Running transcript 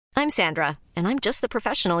I'm Sandra, and I'm just the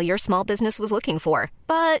professional your small business was looking for.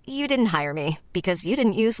 But you didn't hire me because you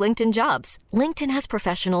didn't use LinkedIn Jobs. LinkedIn has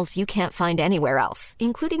professionals you can't find anywhere else,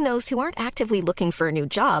 including those who aren't actively looking for a new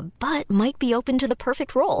job, but might be open to the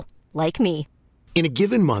perfect role, like me. In a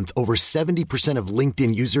given month, over 70% of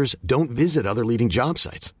LinkedIn users don't visit other leading job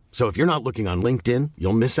sites. So if you're not looking on LinkedIn,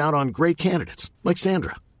 you'll miss out on great candidates like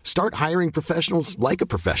Sandra. Start hiring professionals like a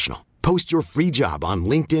professional. Post your free job on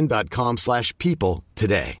linkedin.com/people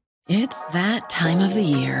today. It's that time of the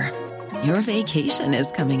year. Your vacation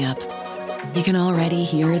is coming up. You can already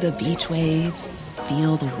hear the beach waves,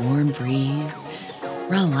 feel the warm breeze,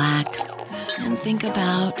 relax, and think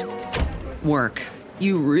about work.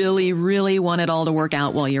 You really, really want it all to work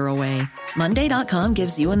out while you're away. Monday.com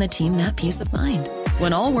gives you and the team that peace of mind.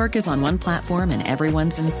 When all work is on one platform and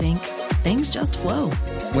everyone's in sync, things just flow.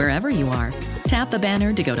 Wherever you are, tap the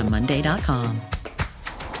banner to go to Monday.com.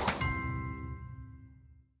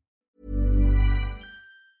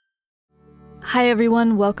 Hi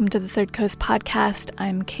everyone, welcome to the Third Coast Podcast.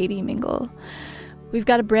 I'm Katie Mingle. We've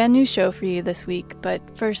got a brand new show for you this week, but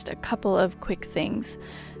first a couple of quick things.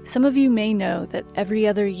 Some of you may know that every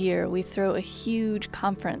other year we throw a huge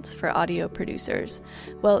conference for audio producers.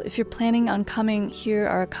 Well, if you're planning on coming, here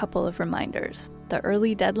are a couple of reminders. The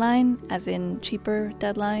early deadline, as in cheaper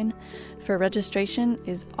deadline, for registration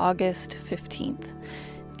is August 15th.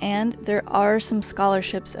 And there are some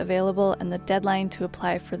scholarships available, and the deadline to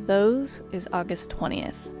apply for those is August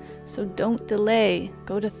 20th. So don't delay.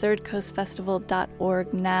 Go to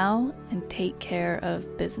thirdcoastfestival.org now and take care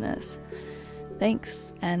of business.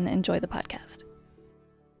 Thanks, and enjoy the podcast.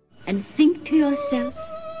 And think to yourself,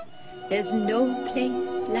 there's no place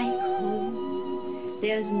like home.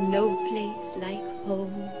 There's no place like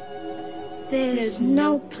home. There's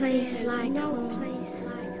no place like home.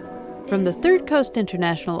 From the Third Coast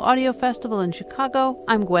International Audio Festival in Chicago,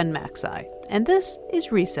 I'm Gwen Macsai, and this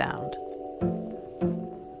is Resound.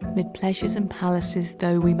 Mid pleasures and palaces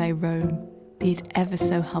though we may roam, be it ever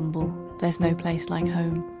so humble, there's no place like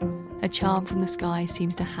home. A charm from the sky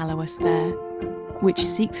seems to hallow us there, which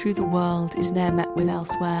seek through the world is ne'er met with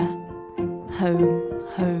elsewhere. Home,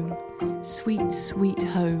 home, sweet, sweet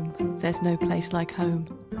home, there's no place like home.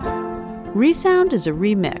 Resound is a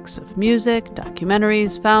remix of music,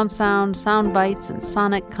 documentaries, found sound, sound bites, and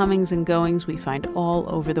sonic comings and goings we find all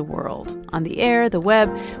over the world. On the air, the web,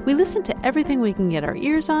 we listen to everything we can get our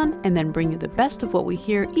ears on and then bring you the best of what we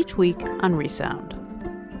hear each week on Resound.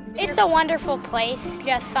 It's a wonderful place,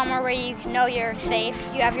 just somewhere where you know you're safe,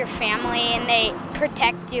 you have your family, and they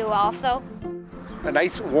protect you also. A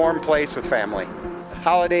nice warm place with family.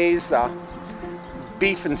 Holidays,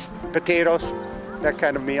 beef and potatoes, that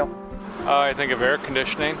kind of meal. I think of air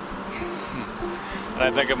conditioning, and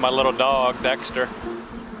I think of my little dog, Dexter.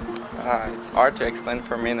 It's hard to explain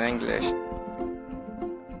for me in English.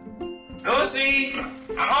 Lucy,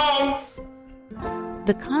 I'm home!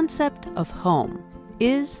 The concept of home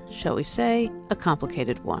is, shall we say, a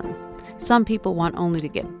complicated one. Some people want only to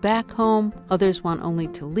get back home, others want only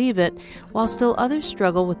to leave it, while still others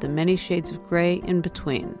struggle with the many shades of gray in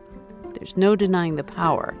between. There's no denying the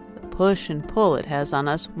power, push and pull it has on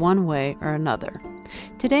us one way or another.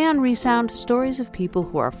 Today on Resound, stories of people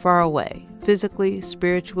who are far away, physically,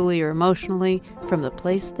 spiritually, or emotionally, from the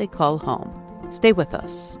place they call home. Stay with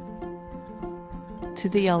us. To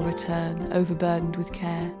thee I'll return, overburdened with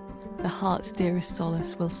care. The heart's dearest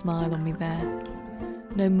solace will smile on me there.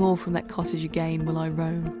 No more from that cottage again will I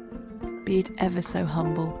roam. Be it ever so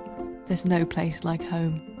humble, there's no place like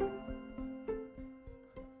home.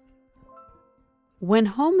 When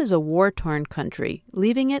home is a war-torn country,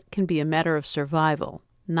 leaving it can be a matter of survival,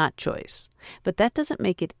 not choice. But that doesn't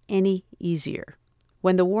make it any easier.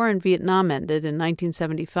 When the war in Vietnam ended in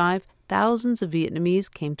 1975, thousands of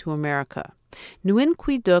Vietnamese came to America. Nguyen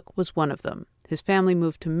Quy Duc was one of them. His family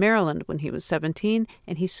moved to Maryland when he was 17,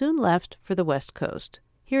 and he soon left for the West Coast.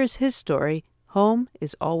 Here's his story, Home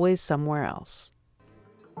is Always Somewhere Else.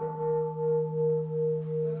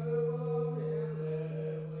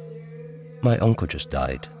 My uncle just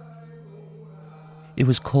died. It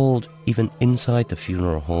was cold even inside the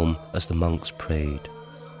funeral home as the monks prayed.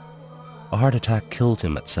 A heart attack killed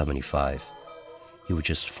him at 75. He was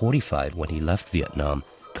just 45 when he left Vietnam,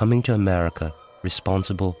 coming to America,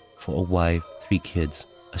 responsible for a wife, 3 kids,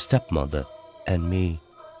 a stepmother, and me.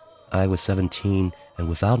 I was 17 and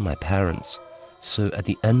without my parents, so at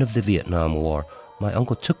the end of the Vietnam War, my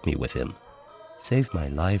uncle took me with him. Saved my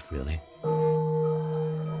life, really.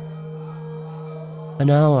 An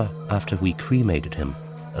hour after we cremated him,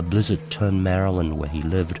 a blizzard turned Maryland where he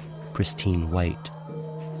lived pristine white.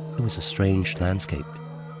 It was a strange landscape.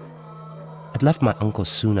 At I'd left my uncle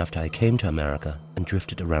soon after I came to America and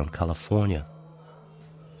drifted around California.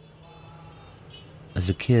 As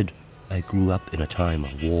a kid, I grew up in a time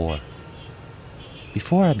of war.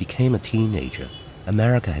 Before I became a teenager,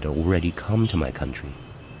 America had already come to my country.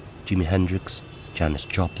 Jimi Hendrix, Janis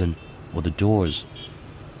Joplin, or The Doors.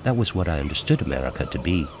 That was what I understood America to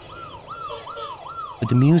be. But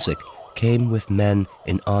the music came with men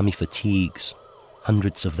in army fatigues.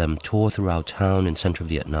 Hundreds of them tore through our town in central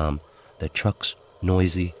Vietnam, their trucks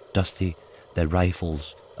noisy, dusty, their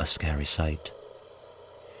rifles a scary sight.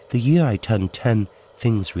 The year I turned 10,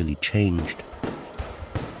 things really changed.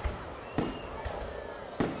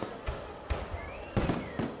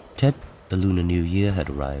 Tet, the Lunar New Year had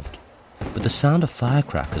arrived, but the sound of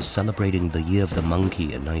firecrackers celebrating the Year of the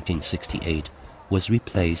Monkey in 1968 was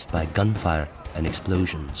replaced by gunfire and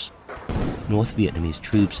explosions. North Vietnamese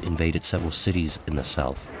troops invaded several cities in the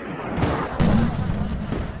south.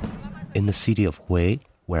 In the city of Hue,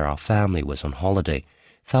 where our family was on holiday,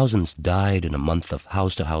 thousands died in a month of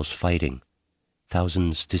house-to-house fighting.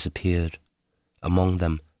 Thousands disappeared, among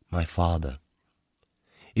them my father.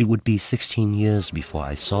 It would be 16 years before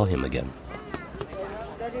I saw him again.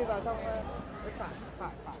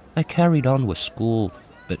 I carried on with school,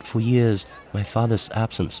 but for years my father's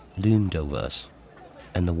absence loomed over us,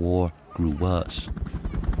 and the war grew worse.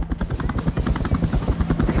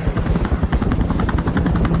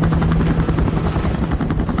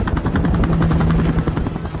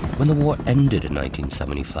 When the war ended in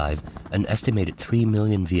 1975, an estimated 3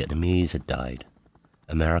 million Vietnamese had died.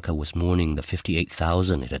 America was mourning the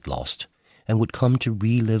 58,000 it had lost and would come to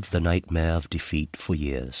relive the nightmare of defeat for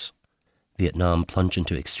years. Vietnam plunged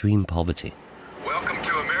into extreme poverty. Welcome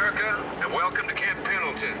to America and welcome to Camp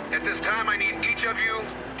Pendleton. At this time, I need each of you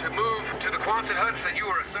to move to the Quonset huts that you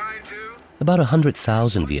are assigned to. About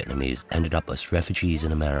 100,000 Vietnamese ended up as refugees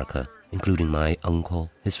in America, including my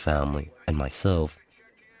uncle, his family, and myself.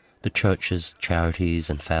 The churches, charities,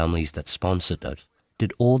 and families that sponsored us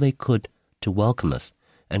did all they could to welcome us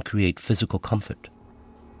and create physical comfort.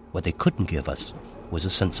 What they couldn't give us was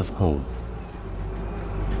a sense of home.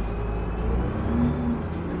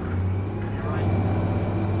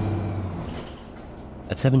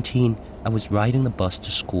 At 17, I was riding the bus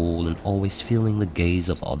to school and always feeling the gaze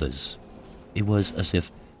of others. It was as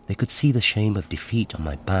if they could see the shame of defeat on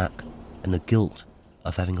my back and the guilt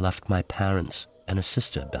of having left my parents and a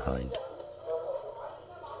sister behind.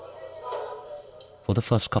 For the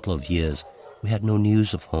first couple of years, we had no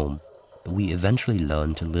news of home, but we eventually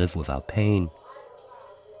learned to live with our pain.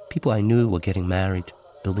 People I knew were getting married,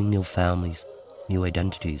 building new families, new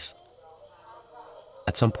identities.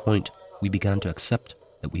 At some point, we began to accept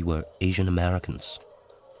that we were Asian Americans.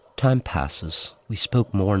 Time passes, we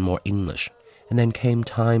spoke more and more English, and then came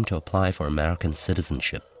time to apply for American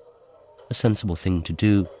citizenship. A sensible thing to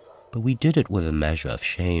do, but we did it with a measure of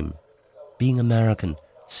shame. Being American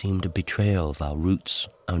seemed a betrayal of our roots,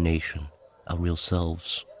 our nation, our real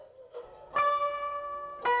selves.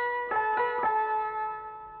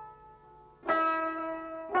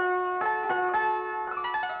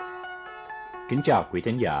 Kính chào quý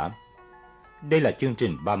thính giả. Đây là chương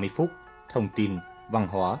trình 30 phút thông tin, văn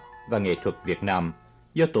hóa và nghệ thuật Việt Nam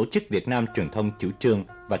do Tổ chức Việt Nam Truyền thông chủ trương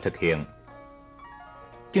và thực hiện.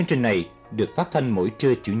 Chương trình này được phát thanh mỗi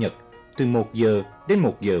trưa Chủ nhật từ 1 giờ đến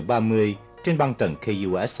 1 giờ 30 trên băng tần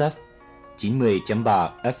KUSF 90.3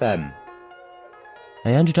 FM.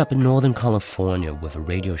 I ended up in Northern California with a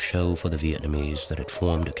radio show for the Vietnamese that had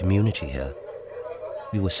formed a community here.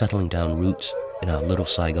 We were settling down roots in our little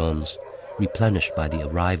Saigons, replenished by the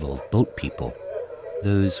arrival of boat people,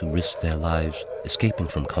 those who risked their lives escaping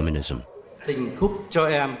from communism. Tình khúc cho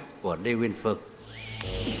em của Lê Nguyên Phương.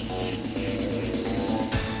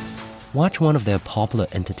 Watch one of their popular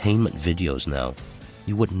entertainment videos now.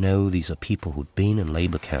 You wouldn't know these are people who'd been in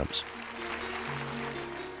labor camps,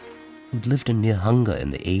 who'd lived in near hunger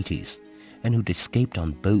in the 80s, and who'd escaped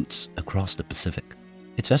on boats across the Pacific.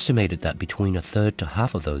 It's estimated that between a third to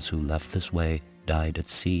half of those who left this way died at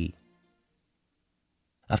sea.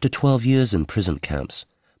 After 12 years in prison camps,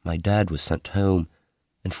 my dad was sent home,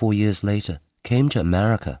 and 4 years later came to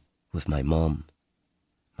America with my mom.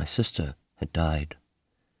 My sister had died.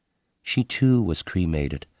 She too was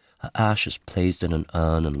cremated, her ashes placed in an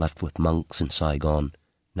urn and left with monks in Saigon,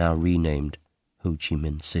 now renamed Ho Chi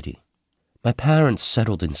Minh City. My parents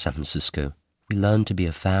settled in San Francisco. We learned to be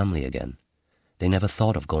a family again. They never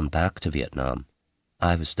thought of going back to Vietnam.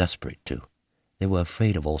 I was desperate to. They were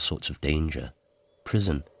afraid of all sorts of danger.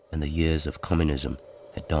 Prison and the years of communism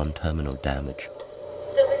had done terminal damage.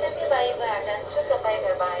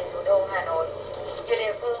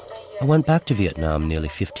 I went back to Vietnam nearly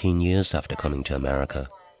 15 years after coming to America.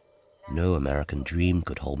 No American dream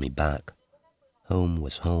could hold me back. Home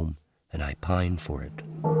was home, and I pined for it.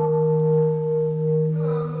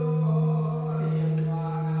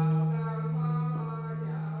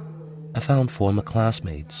 I found former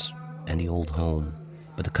classmates and the old home,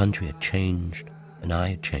 but the country had changed, and I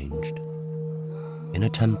had changed. In a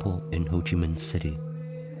temple in Ho Chi Minh City,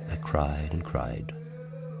 I cried and cried.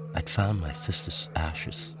 I'd found my sister's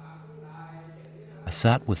ashes. I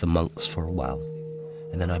sat with the monks for a while,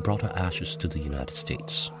 and then I brought her ashes to the United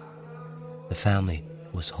States. The family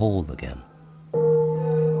was whole again.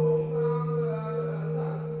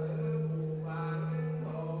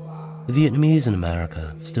 The Vietnamese in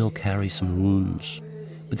America still carry some wounds,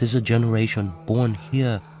 but there's a generation born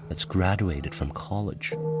here that's graduated from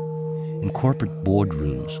college. In corporate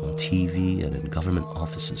boardrooms, on TV, and in government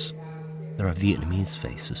offices, there are Vietnamese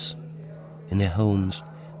faces. In their homes,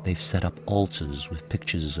 they've set up altars with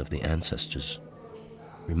pictures of the ancestors,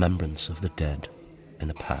 remembrance of the dead and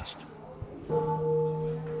the past.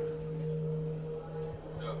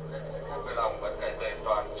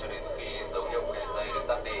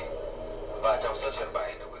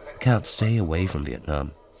 Can't stay away from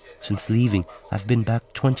Vietnam. Since leaving, I've been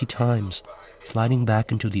back 20 times, sliding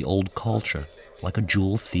back into the old culture, like a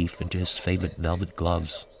jewel thief into his favorite velvet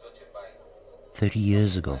gloves. 30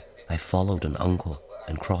 years ago, I followed an uncle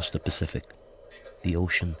and crossed the Pacific. The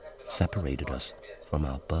ocean separated us from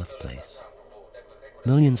our birthplace.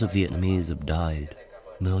 Millions of Vietnamese have died.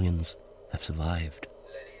 Millions have survived.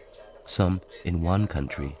 Some in one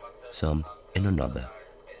country, some in another.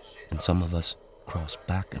 And some of us cross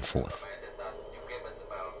back and forth.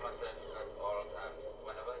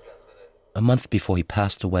 A month before he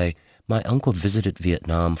passed away, my uncle visited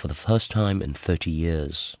Vietnam for the first time in 30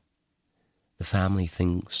 years. The family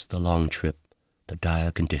thinks the long trip, the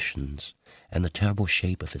dire conditions, and the terrible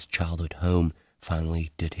shape of his childhood home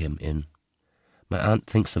finally did him in. My aunt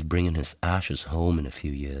thinks of bringing his ashes home in a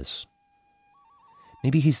few years.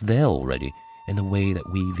 Maybe he's there already, in the way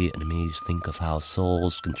that we Vietnamese think of how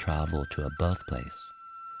souls can travel to a birthplace.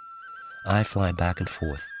 I fly back and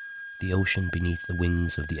forth, the ocean beneath the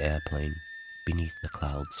wings of the airplane, beneath the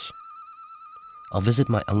clouds. I'll visit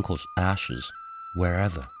my uncle's ashes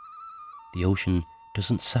wherever. The ocean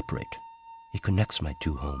doesn't separate. It connects my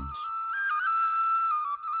two homes.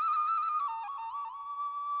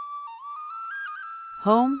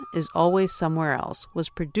 Home is Always Somewhere Else was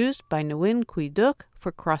produced by Nguyen Quy Duc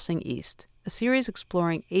for Crossing East, a series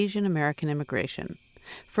exploring Asian American immigration.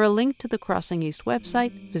 For a link to the Crossing East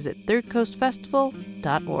website, visit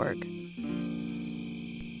thirdcoastfestival.org.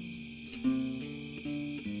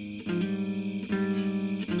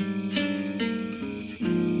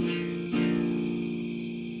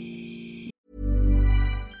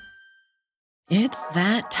 It's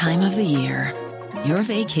that time of the year. Your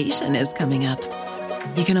vacation is coming up.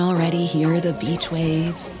 You can already hear the beach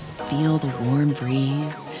waves, feel the warm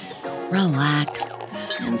breeze, relax,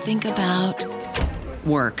 and think about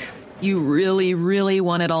work. You really, really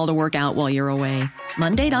want it all to work out while you're away.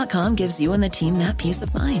 Monday.com gives you and the team that peace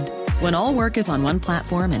of mind. When all work is on one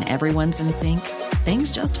platform and everyone's in sync,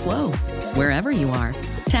 things just flow. Wherever you are,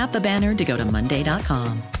 tap the banner to go to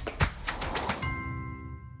Monday.com.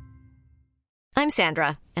 I'm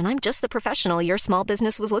Sandra, and I'm just the professional your small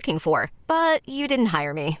business was looking for. But you didn't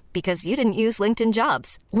hire me because you didn't use LinkedIn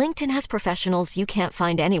Jobs. LinkedIn has professionals you can't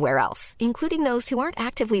find anywhere else, including those who aren't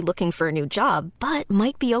actively looking for a new job, but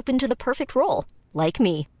might be open to the perfect role, like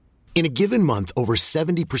me. In a given month, over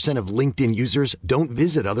 70% of LinkedIn users don't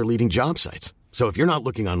visit other leading job sites. So if you're not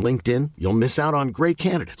looking on LinkedIn, you'll miss out on great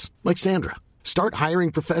candidates like Sandra. Start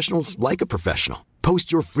hiring professionals like a professional.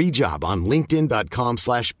 Post your free job on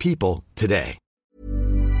linkedin.com/people today.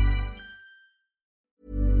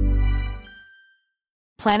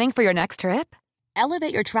 Planning for your next trip?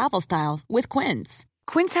 Elevate your travel style with Quince.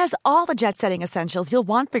 Quince has all the jet-setting essentials you'll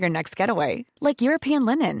want for your next getaway, like European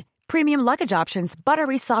linen, premium luggage options,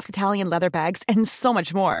 buttery soft Italian leather bags, and so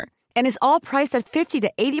much more. And is all priced at 50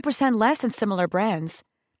 to 80% less than similar brands.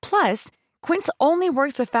 Plus, Quince only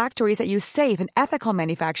works with factories that use safe and ethical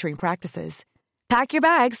manufacturing practices. Pack your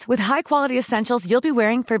bags with high-quality essentials you'll be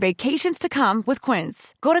wearing for vacations to come with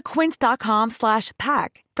Quince. Go to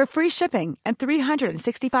quince.com/pack for free shipping and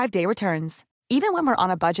 365-day returns. Even when we're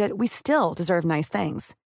on a budget, we still deserve nice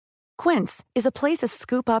things. Quince is a place to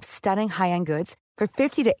scoop up stunning high-end goods for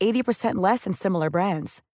 50 to 80% less than similar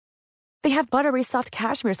brands. They have buttery soft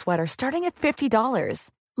cashmere sweaters starting at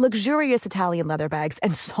 $50, luxurious Italian leather bags,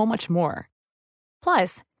 and so much more.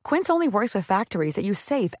 Plus, Quince only works with factories that use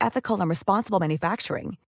safe, ethical, and responsible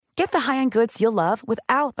manufacturing. Get the high-end goods you'll love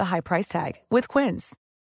without the high price tag with Quince.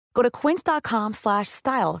 Go to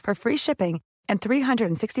quince.com/style for free shipping and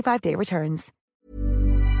 365-day returns.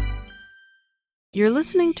 You're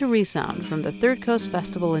listening to Resound from the Third Coast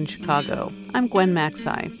Festival in Chicago. I'm Gwen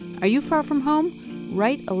Maxey. Are you far from home?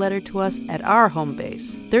 Write a letter to us at our home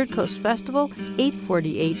base, Third Coast Festival,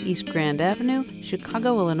 848 East Grand Avenue,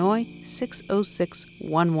 Chicago, Illinois,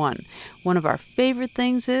 60611. One of our favorite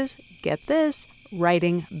things is, get this,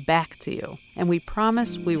 writing back to you, and we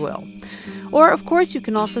promise we will. Or, of course, you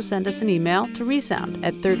can also send us an email to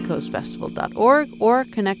resound@thirdcoastfestival.org or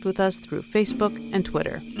connect with us through Facebook and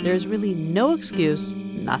Twitter. There's really no excuse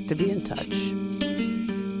not to be in touch.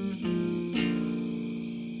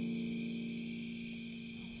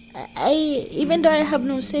 Even though I have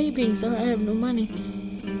no savings or I have no money,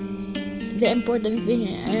 the important thing,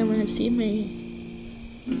 I want to see my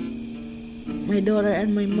daughter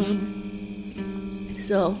and my mom.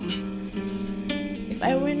 So, if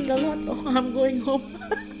I win the lotto, I'm going home.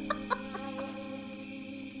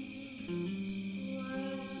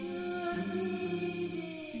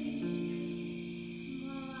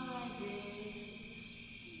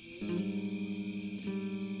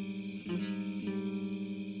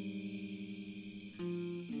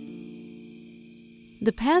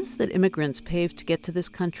 The paths that immigrants pave to get to this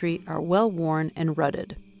country are well-worn and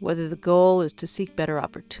rutted. Whether the goal is to seek better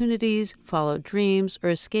opportunities, follow dreams, or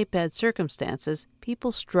escape bad circumstances,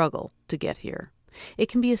 people struggle to get here. It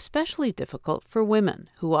can be especially difficult for women,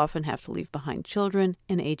 who often have to leave behind children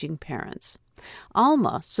and aging parents.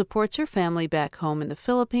 Alma supports her family back home in the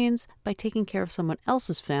Philippines by taking care of someone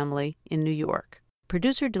else's family in New York.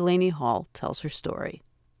 Producer Delaney Hall tells her story.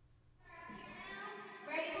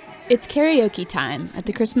 It's karaoke time at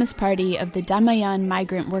the Christmas party of the Damayan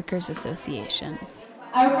Migrant Workers Association.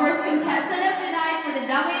 Our first contestant of the night for the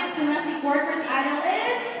Damayan Domestic Workers Idol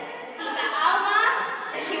is Tita Alma.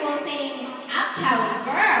 She will sing Uptown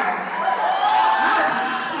Girl.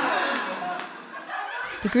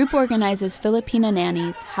 The group organizes Filipina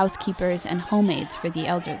nannies, housekeepers, and homemaids for the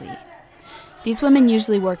elderly. These women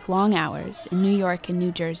usually work long hours in New York and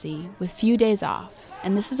New Jersey with few days off,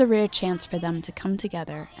 and this is a rare chance for them to come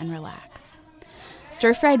together and relax.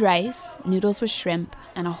 Stir-fried rice, noodles with shrimp,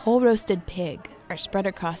 and a whole roasted pig are spread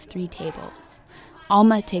across 3 tables.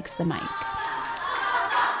 Alma takes the mic.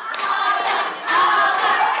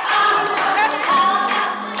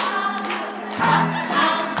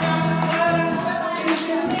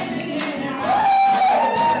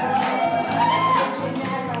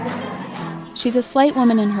 She's a slight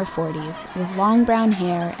woman in her 40s with long brown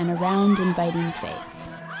hair and a round, inviting face.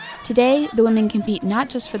 Today, the women compete not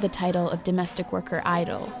just for the title of Domestic Worker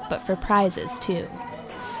Idol, but for prizes too.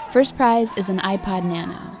 First prize is an iPod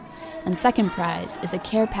Nano, and second prize is a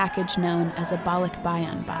care package known as a Balik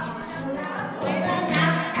Bayan box.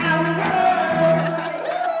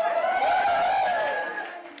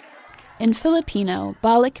 In Filipino,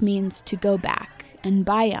 Balik means to go back, and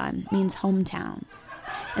Bayan means hometown.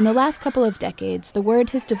 In the last couple of decades, the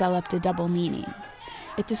word has developed a double meaning.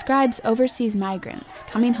 It describes overseas migrants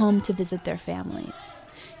coming home to visit their families.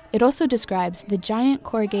 It also describes the giant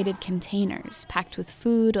corrugated containers packed with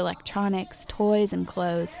food, electronics, toys, and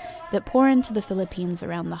clothes that pour into the Philippines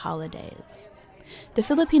around the holidays. The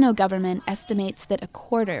Filipino government estimates that a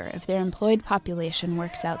quarter of their employed population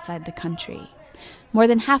works outside the country. More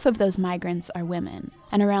than half of those migrants are women,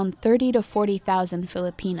 and around 30,000 to 40,000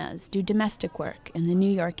 Filipinas do domestic work in the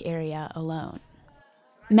New York area alone.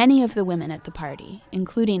 Many of the women at the party,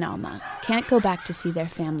 including Alma, can't go back to see their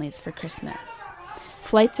families for Christmas.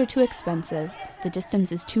 Flights are too expensive, the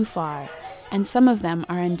distance is too far, and some of them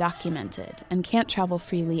are undocumented and can't travel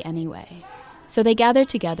freely anyway. So they gather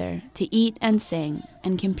together to eat and sing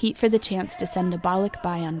and compete for the chance to send a Balik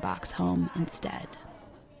Bayan box home instead.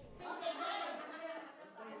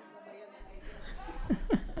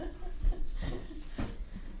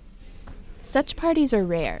 Such parties are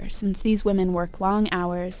rare, since these women work long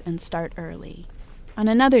hours and start early. On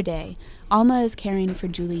another day, Alma is caring for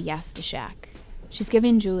Julie Yastashak. She's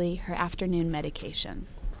giving Julie her afternoon medication.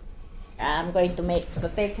 I'm going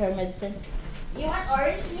to take her medicine. You want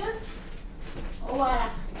orange juice? Or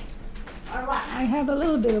water? Or what? I have a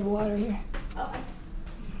little bit of water here. Okay.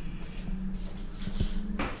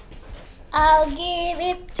 I'll give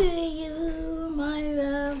it to you, my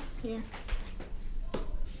love. Here.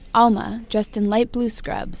 Alma, dressed in light blue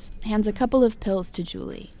scrubs, hands a couple of pills to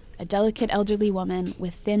Julie, a delicate elderly woman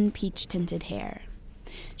with thin peach-tinted hair.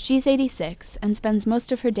 She's 86 and spends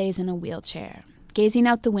most of her days in a wheelchair, gazing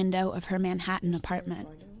out the window of her Manhattan apartment.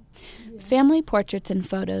 Family portraits and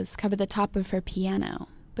photos cover the top of her piano,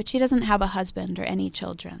 but she doesn't have a husband or any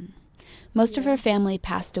children. Most of her family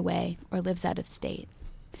passed away or lives out of state.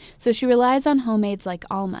 So she relies on homemaids like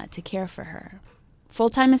Alma to care for her.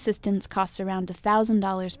 Full-time assistance costs around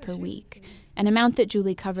 $1,000 per week, an amount that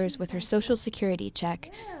Julie covers with her Social Security check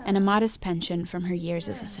and a modest pension from her years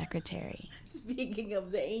as a secretary. Speaking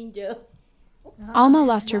of the angel. Alma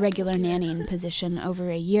lost her regular nannying position over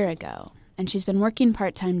a year ago, and she's been working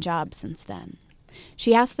part-time jobs since then.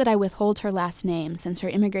 She asked that I withhold her last name since her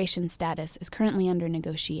immigration status is currently under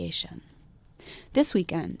negotiation. This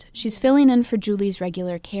weekend, she's filling in for Julie's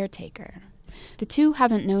regular caretaker. The two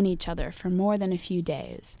haven't known each other for more than a few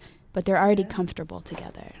days, but they're already comfortable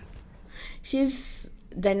together. She's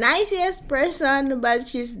the nicest person, but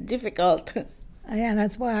she's difficult. Yeah,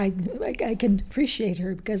 that's why I can appreciate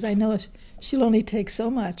her, because I know she'll only take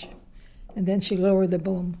so much, and then she'll lower the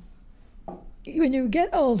boom. When you get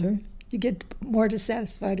older, you get more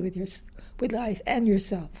dissatisfied with life and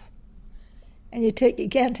yourself. And you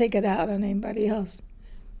can't take it out on anybody else.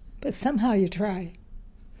 But somehow you try.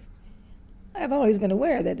 I've always been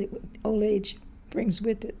aware that old age brings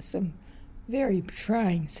with it some very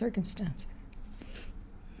trying circumstances.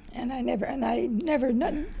 And I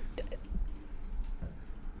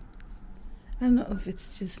don't know if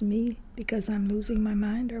it's just me because I'm losing my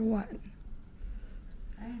mind or what.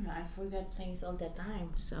 I don't know, I forget things all the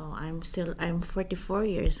time. So I'm 44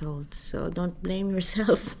 years old, so don't blame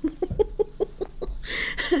yourself.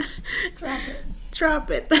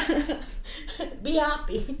 Drop it. Be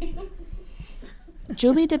happy.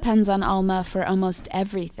 Julie depends on Alma for almost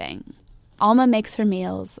everything. Alma makes her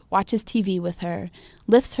meals, watches TV with her,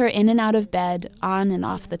 lifts her in and out of bed, on and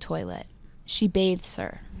off the toilet. She bathes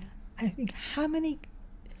her. I think, how many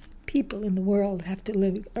people in the world have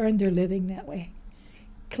to earn their living that way?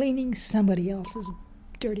 Cleaning somebody else's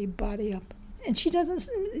dirty body up. And she doesn't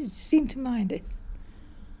seem to mind it.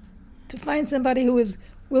 To find somebody who is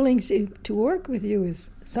willing to work with you is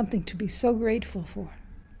something to be so grateful for.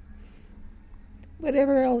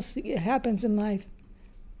 Whatever else happens in life,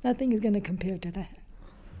 nothing is going to compare to that.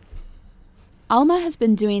 Alma has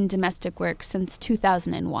been doing domestic work since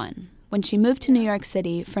 2001, when she moved to New York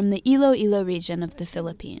City from the Iloilo region of the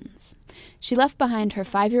Philippines. She left behind her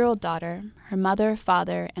 5-year-old daughter, her mother,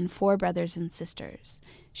 father, and 4 brothers and sisters.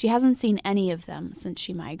 She hasn't seen any of them since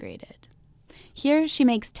she migrated. Here, she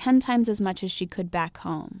makes 10 times as much as she could back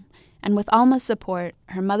home. And with Alma's support,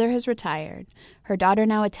 her mother has retired, her daughter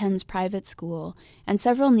now attends private school, and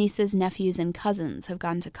several nieces, nephews, and cousins have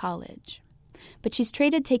gone to college. But she's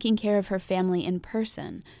traded taking care of her family in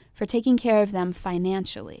person for taking care of them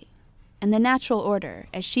financially. And the natural order,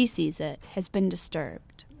 as she sees it, has been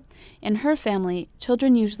disturbed. In her family,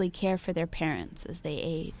 children usually care for their parents as they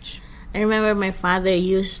age. I remember my father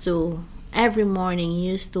every morning,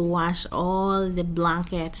 used to wash all the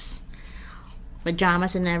blankets,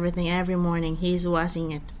 pajamas and everything. Every morning, he's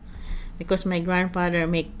washing it. Because my grandfather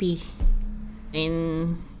make pee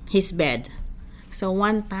in his bed. So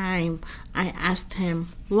one time, I asked him,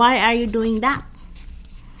 "Why are you doing that?"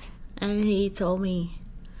 And he told me,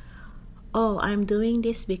 "Oh, I'm doing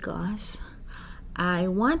this because I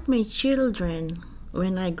want my children,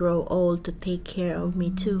 when I grow old, to take care of me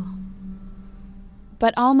too."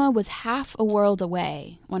 But Alma was half a world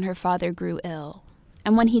away when her father grew ill.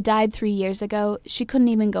 And when he died 3 years ago, she couldn't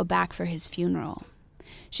even go back for his funeral.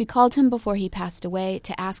 She called him before he passed away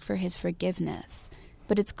to ask for his forgiveness,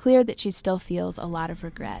 but it's clear that she still feels a lot of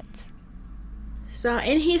regret. So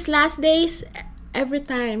in his last days, every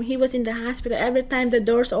time he was in the hospital, every time the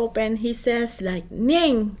doors open, he says like,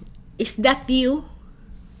 "Ning, is that you?"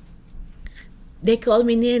 They call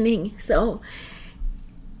me Ning. So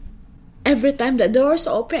every time the doors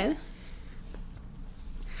open,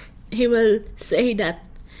 he will say that,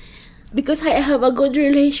 because I have a good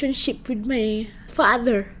relationship with my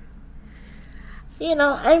father. You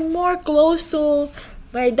know, I'm more close to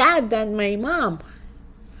my dad than my mom.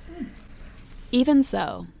 Even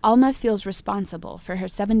so, Alma feels responsible for her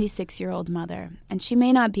 76-year-old mother, and she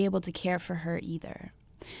may not be able to care for her either.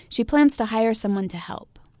 She plans to hire someone to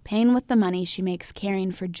help, paying with the money she makes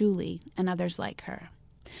caring for Julie and others like her.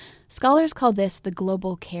 Scholars call this the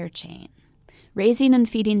global care chain. Raising and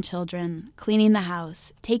feeding children, cleaning the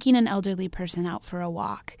house, taking an elderly person out for a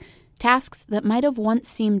walk, tasks that might have once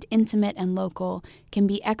seemed intimate and local can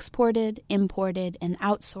be exported, imported, and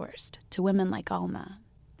outsourced to women like Alma.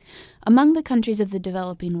 Among the countries of the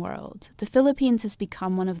developing world, the Philippines has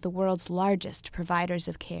become one of the world's largest providers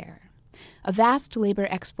of care. A vast labor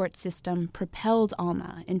export system propelled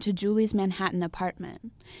Alma into Julie's Manhattan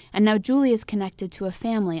apartment, and now Julie is connected to a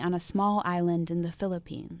family on a small island in the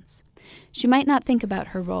Philippines. She might not think about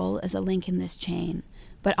her role as a link in this chain,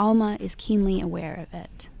 but Alma is keenly aware of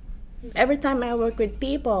it. Every time I work with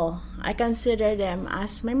people, I consider them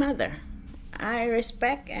as my mother. I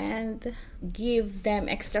respect and give them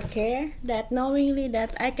extra care, that knowingly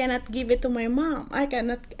that I cannot give it to my mom. I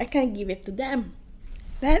can't give it to them.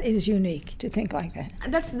 That is unique to think like that.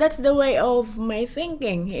 That's the way of my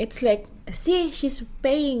thinking. It's like, see, she's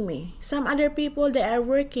paying me. Some other people, they are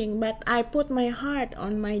working, but I put my heart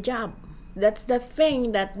on my job. That's the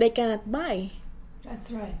thing that they cannot buy.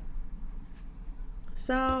 That's right.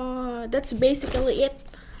 So that's basically it.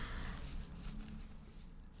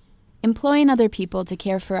 Employing other people to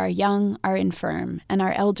care for our young, our infirm, and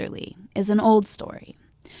our elderly is an old story.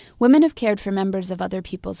 Women have cared for members of other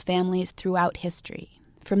people's families throughout history,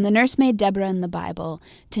 from the nursemaid Deborah in the Bible,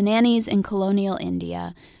 to nannies in colonial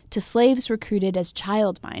India, to slaves recruited as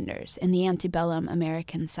childminders in the antebellum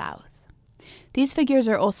American South. These figures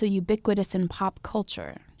are also ubiquitous in pop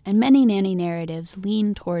culture, and many nanny narratives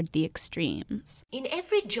lean toward the extremes. In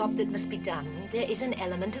every job that must be done, there is an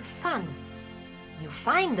element of fun. You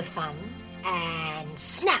find the fun, and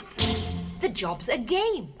snap! The job's a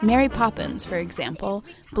game. Mary Poppins, for example,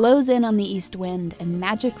 blows in on the east wind and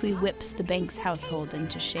magically whips the Banks household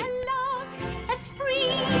into shape. A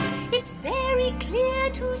spree, it's very clear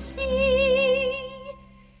to see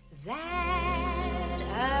that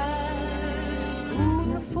a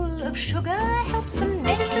spoonful of sugar helps the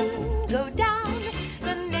medicine go down.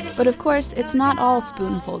 But of course, it's not all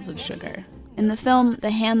spoonfuls of sugar. In the film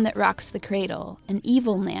The Hand That Rocks the Cradle, an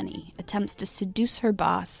evil nanny attempts to seduce her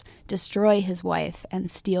boss, destroy his wife,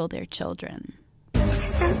 and steal their children. If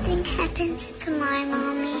something happens to my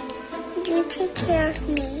mommy, would you take care of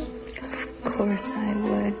me? Of course I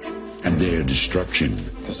would. And their destruction.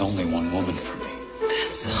 There's only one woman for me.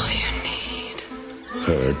 That's all you need.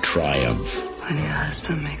 Her triumph. When your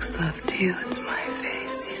husband makes love to you, it's my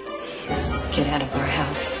face he sees. Get out of our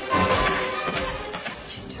house.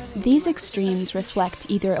 These extremes reflect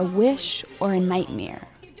either a wish or a nightmare,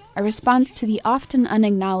 a response to the often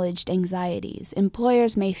unacknowledged anxieties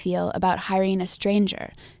employers may feel about hiring a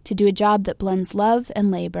stranger to do a job that blends love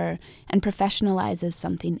and labor and professionalizes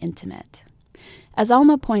something intimate. As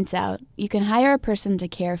Alma points out, you can hire a person to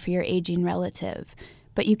care for your aging relative,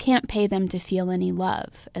 but you can't pay them to feel any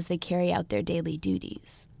love as they carry out their daily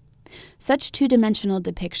duties. Such two-dimensional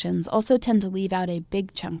depictions also tend to leave out a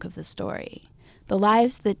big chunk of the story, the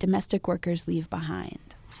lives that domestic workers leave behind.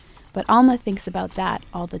 But Alma thinks about that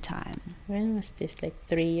all the time. When was this, like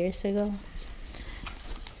 3 years ago?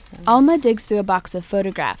 Alma digs through a box of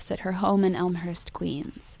photographs at her home in Elmhurst,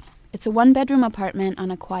 Queens. It's a one-bedroom apartment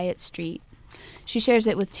on a quiet street. She shares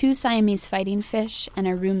it with 2 Siamese fighting fish and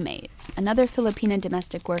a roommate, another Filipina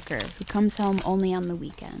domestic worker who comes home only on the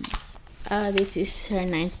weekends. This is her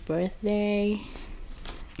 9th birthday.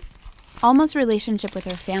 Alma's relationship with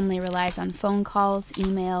her family relies on phone calls,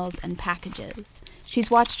 emails, and packages.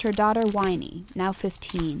 She's watched her daughter, Winnie, now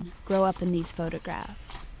 15, grow up in these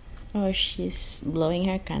photographs. Oh, she's blowing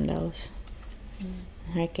her candles,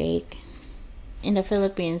 her cake. In the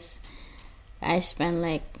Philippines, I spent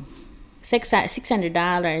like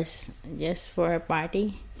 $600 just for a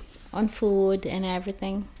party on food and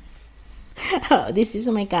everything. Oh, this is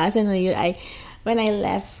my cousin. When I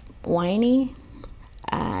left Winnie,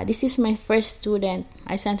 this is my first student.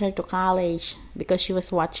 I sent her to college because she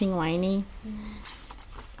was watching Winnie.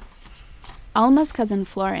 Alma's cousin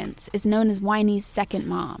Florence is known as Winnie's second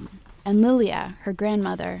mom, and Lilia, her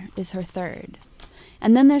grandmother, is her third.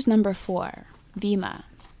 And then there's number 4, Vima.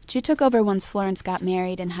 She took over once Florence got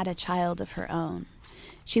married and had a child of her own.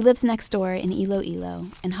 She lives next door in Iloilo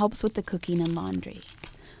and helps with the cooking and laundry.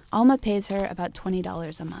 Alma pays her about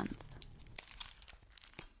 $20 a month.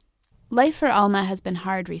 Life for Alma has been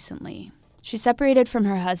hard recently. She separated from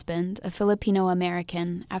her husband, a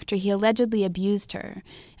Filipino-American, after he allegedly abused her,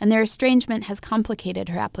 and their estrangement has complicated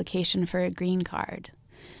her application for a green card.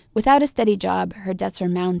 Without a steady job, her debts are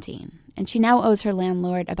mounting, and she now owes her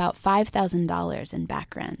landlord about $5,000 in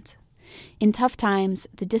back rent. In tough times,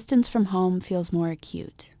 the distance from home feels more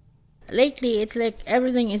acute. Lately, it's like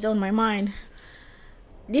everything is on my mind.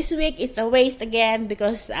 This week, it's a waste again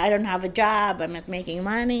because I don't have a job, I'm not making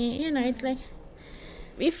money. You know, it's like,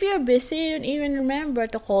 if you're busy, you don't even remember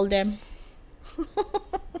to call them.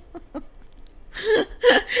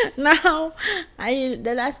 Now,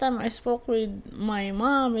 the last time I spoke with my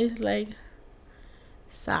mom is like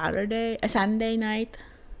Sunday night,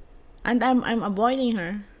 and I'm avoiding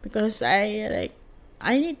her because I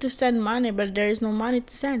need to send money, but there is no money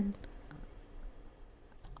to send.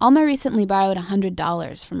 Alma recently borrowed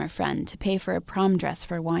 $100 from a friend to pay for a prom dress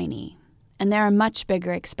for Winnie, and there are much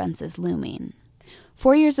bigger expenses looming.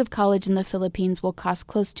 4 years of college in the Philippines will cost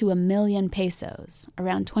close to 1 million pesos,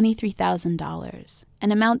 around $23,000,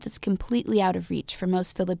 an amount that's completely out of reach for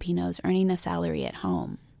most Filipinos earning a salary at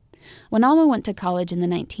home. When Alma went to college in the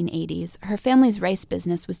 1980s, her family's rice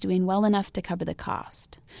business was doing well enough to cover the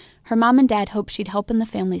cost. Her mom and dad hoped she'd help in the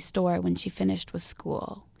family store when she finished with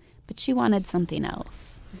school, but she wanted something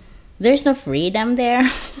else. There's no freedom there,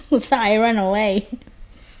 so I ran away.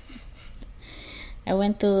 I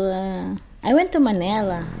went to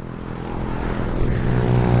Manila.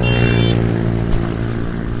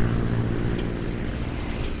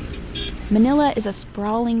 Manila is a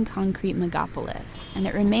sprawling concrete megapolis, and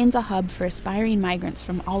it remains a hub for aspiring migrants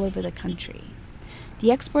from all over the country.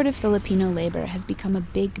 The export of Filipino labor has become a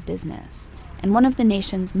big business, and one of the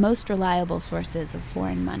nation's most reliable sources of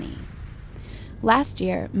foreign money. Last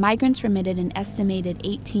year, migrants remitted an estimated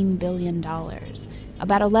 $18 billion,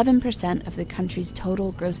 about 11% of the country's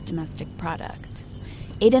total gross domestic product.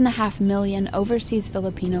 8.5 million overseas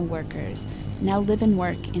Filipino workers now live and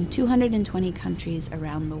work in 220 countries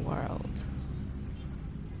around the world.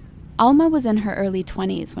 Alma was in her early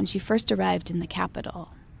 20s when she first arrived in the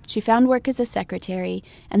capital. She found work as a secretary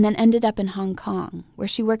and then ended up in Hong Kong, where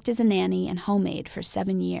she worked as a nanny and homemaid for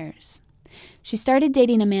 7 years. She started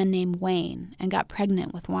dating a man named Wayne and got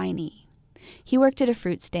pregnant with Winey. He worked at a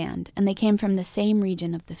fruit stand, and they came from the same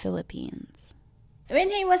region of the Philippines. When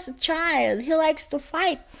he was a child, he likes to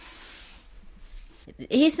fight.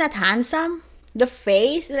 He's not handsome. The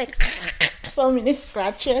face, like, so many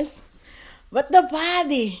scratches. But the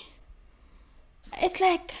body, it's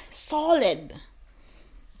like solid.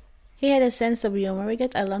 He had a sense of humor. We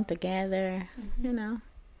get along together, you know.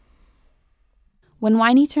 When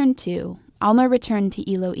Winey turned 2, Alma returned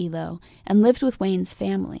to Iloilo and lived with Wayne's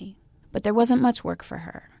family. But there wasn't much work for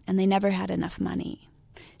her, and they never had enough money.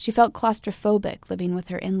 She felt claustrophobic living with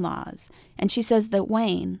her in-laws, and she says that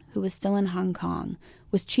Wayne, who was still in Hong Kong,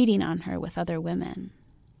 was cheating on her with other women.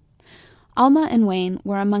 Alma and Wayne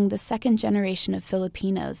were among the second generation of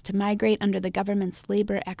Filipinos to migrate under the government's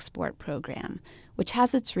labor export program, which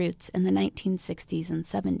has its roots in the 1960s and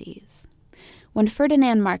 70s. When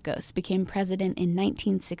Ferdinand Marcos became president in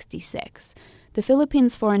 1966, the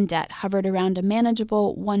Philippines' foreign debt hovered around a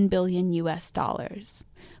manageable $1 billion.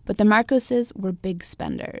 But the Marcoses were big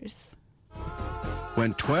spenders.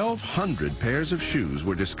 When 1,200 pairs of shoes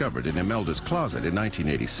were discovered in Imelda's closet in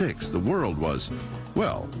 1986, the world was,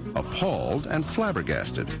 well, appalled and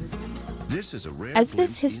flabbergasted. As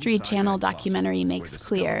this History Channel documentary makes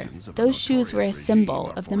clear, those shoes were a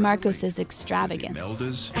symbol of the Marcoses' extravagance.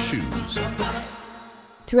 Imelda's shoes.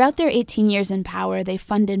 Throughout their 18 years in power, they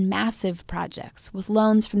funded massive projects with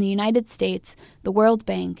loans from the United States, the World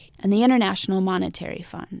Bank, and the International Monetary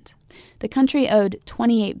Fund. The country owed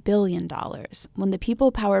 $28 billion when the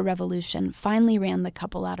People Power Revolution finally ran the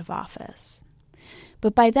couple out of office.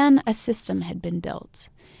 But by then, a system had been built.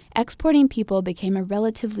 Exporting people became a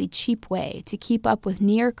relatively cheap way to keep up with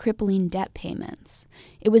near-crippling debt payments.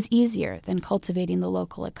 It was easier than cultivating the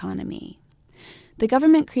local economy. The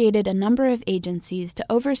government created a number of agencies to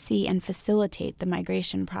oversee and facilitate the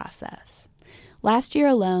migration process. Last year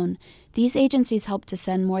alone, these agencies helped to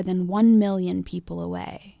send more than 1 million people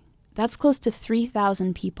away. That's close to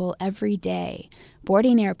 3,000 people every day,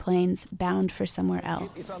 boarding airplanes bound for somewhere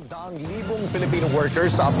else. 100,000 Filipino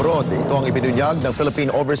workers sa abroad. Ito ang ibinunyag ng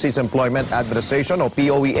Philippine Overseas Employment Administration o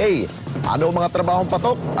POEA. Ano ang mga trabahong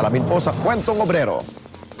patok? Alamin po sa Kwentong Obrero.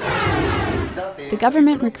 The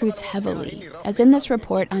government recruits heavily, as in this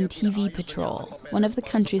report on TV Patrol, one of the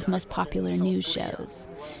country's most popular news shows.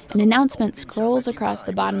 An announcement scrolls across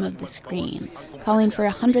the bottom of the screen, calling for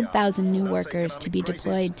 100,000 new workers to be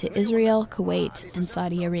deployed to Israel, Kuwait, and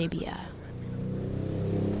Saudi Arabia.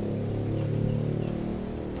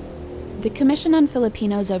 The Commission on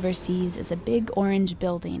Filipinos Overseas is a big orange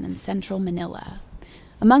building in central Manila.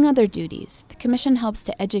 Among other duties, the Commission helps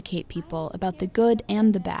to educate people about the good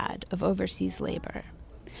and the bad of overseas labor.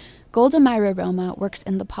 Golda Myra Roma works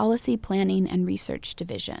in the Policy Planning and Research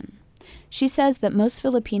Division. She says that most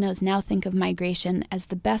Filipinos now think of migration as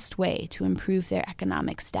the best way to improve their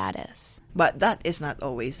economic status. But that is not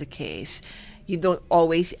always the case. You don't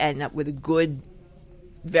always end up with a good,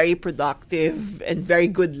 very productive and very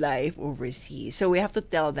good life overseas. So we have to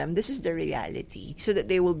tell them this is the reality so that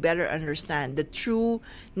they will better understand the true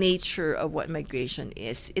nature of what migration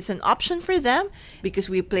is. It's an option for them because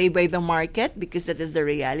we play by the market, because that is the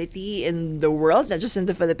reality in the world, not just in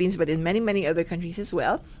the Philippines, but in many, many other countries as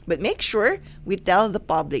well. But make sure we tell the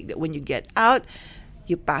public that when you get out,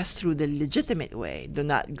 you pass through the legitimate way. Do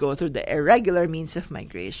not go through the irregular means of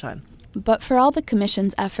migration. But for all the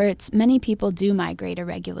Commission's efforts, many people do migrate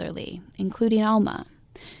irregularly, including Alma.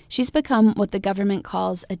 She's become what the government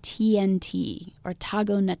calls a TNT, or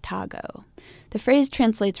Tago na Tago. The phrase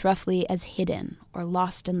translates roughly as hidden or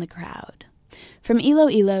lost in the crowd. From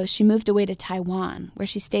Iloilo, she moved away to Taiwan, where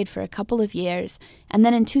she stayed for a couple of years, and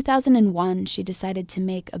then in 2001, she decided to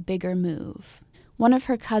make a bigger move. One of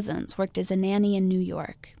her cousins worked as a nanny in New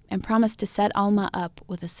York and promised to set Alma up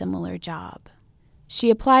with a similar job. She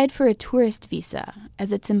applied for a tourist visa,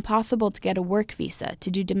 as it's impossible to get a work visa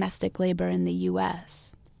to do domestic labor in the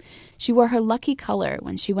U.S. She wore her lucky color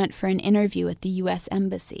when she went for an interview at the U.S.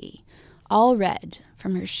 Embassy, all red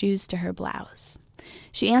from her shoes to her blouse.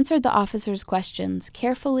 She answered the officer's questions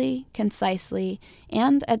carefully, concisely,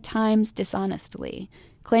 and at times dishonestly,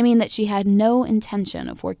 claiming that she had no intention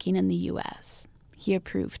of working in the U.S. He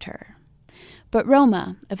approved her. But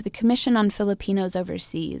Roma, of the Commission on Filipinos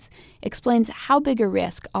Overseas, explains how big a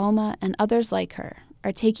risk Alma and others like her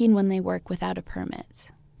are taking when they work without a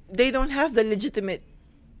permit. They don't have the legitimate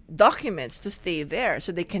documents to stay there,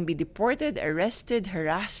 so they can be deported, arrested,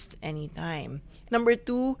 harassed anytime. Number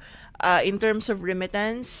two, in terms of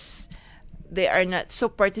remittance, they are not so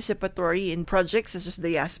participatory in projects such as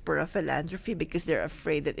diaspora philanthropy because they're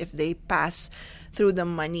afraid that if they pass through the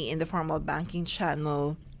money in the formal banking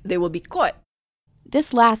channel, they will be caught.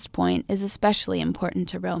 This last point is especially important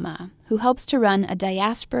to Roma, who helps to run a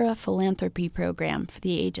diaspora philanthropy program for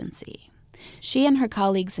the agency. She and her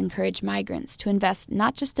colleagues encourage migrants to invest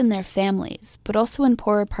not just in their families, but also in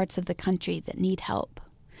poorer parts of the country that need help.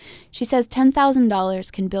 She says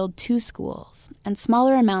 $10,000 can build 2 schools, and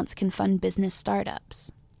smaller amounts can fund business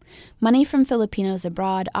startups. Money from Filipinos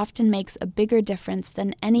abroad often makes a bigger difference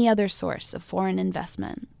than any other source of foreign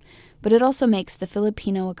investment, but it also makes the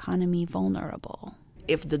Filipino economy vulnerable.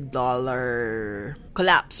 If the dollar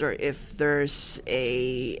collapses, or if there's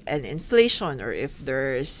an inflation, or if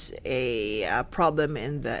there's a problem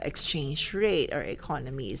in the exchange rate, our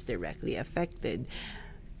economy is directly affected.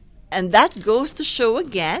 And that goes to show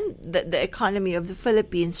again that the economy of the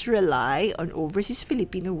Philippines rely on overseas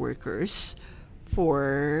Filipino workers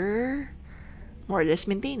for more or less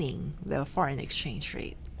maintaining the foreign exchange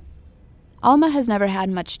rate. Alma has never had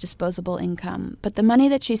much disposable income, but the money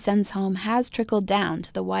that she sends home has trickled down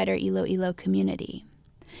to the wider Iloilo community.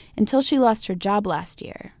 Until she lost her job last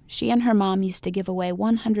year, she and her mom used to give away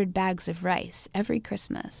 100 bags of rice every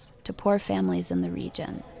Christmas to poor families in the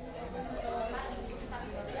region.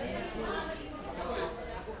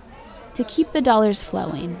 To keep the dollars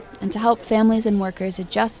flowing and to help families and workers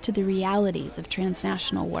adjust to the realities of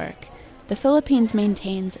transnational work, the Philippines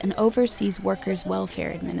maintains an Overseas Workers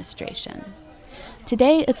Welfare Administration.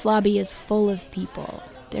 Today, its lobby is full of people.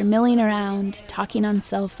 They're milling around, talking on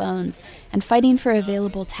cell phones, and fighting for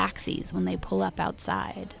available taxis when they pull up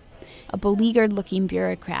outside. A beleaguered-looking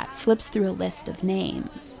bureaucrat flips through a list of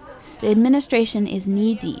names. The administration is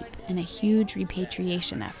knee-deep in a huge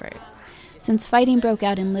repatriation effort. Since fighting broke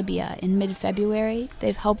out in Libya in mid-February,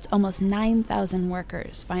 they've helped almost 9,000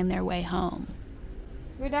 workers find their way home.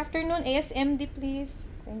 Good afternoon, ASMD, please.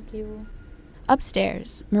 Thank you.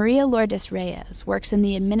 Upstairs, Maria Lourdes Reyes works in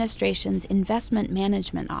the administration's investment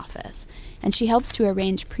management office, and she helps to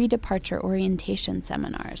arrange pre-departure orientation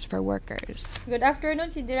seminars for workers. Good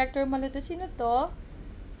afternoon, si Director Maluto. Sino to?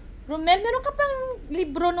 Romel, meron ka pang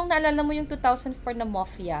libro nung naalala mo yung 2004 na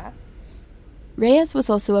Mafia? Reyes was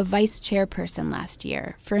also a vice chairperson last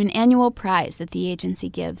year for an annual prize that the agency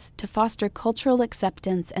gives to foster cultural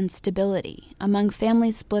acceptance and stability among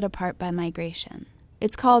families split apart by migration.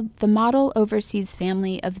 It's called the Model Overseas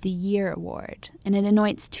Family of the Year Award, and it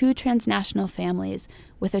anoints 2 transnational families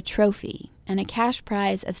with a trophy and a cash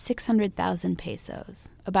prize of 600,000 pesos,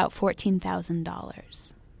 about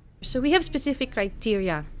 $14,000. So we have specific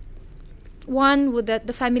criteria. One, that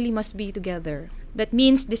the family must be together. That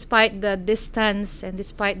means despite the distance and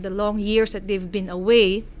despite the long years that they've been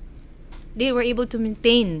away, they were able to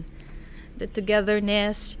maintain the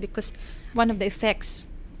togetherness, because one of the effects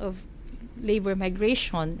of labor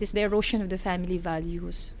migration is the erosion of the family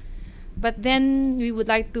values. But then we would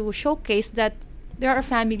like to showcase that there are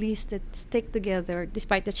families that stick together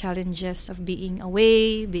despite the challenges of being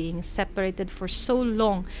away, being separated for so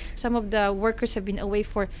long. Some of the workers have been away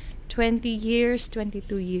for 20 years,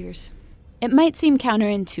 22 years. It might seem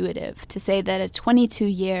counterintuitive to say that a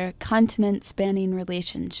 22-year, continent-spanning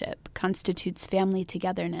relationship constitutes family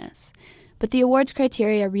togetherness, but the awards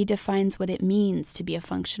criteria redefines what it means to be a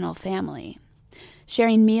functional family.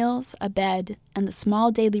 Sharing meals, a bed, and the small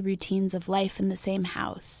daily routines of life in the same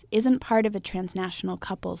house isn't part of a transnational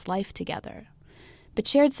couple's life together. But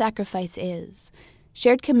shared sacrifice is.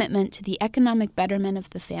 shared commitment to the economic betterment of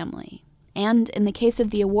the family, and, in the case of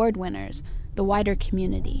the award winners, the wider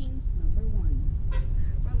community.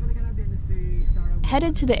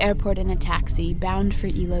 Headed to the airport in a taxi bound for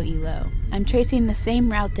Iloilo, I'm tracing the same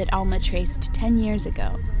route that Alma traced 10 years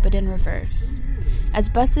ago, but in reverse. As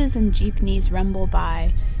buses and jeepneys rumble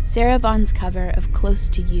by, Sarah Vaughan's cover of Close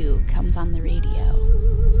to You comes on the radio.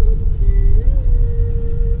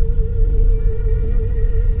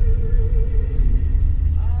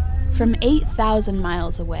 From 8,000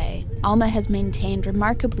 miles away, Alma has maintained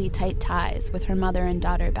remarkably tight ties with her mother and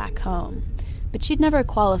daughter back home, but she'd never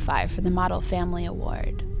qualify for the Model Family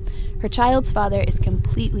Award. Her child's father is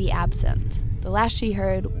completely absent. The last she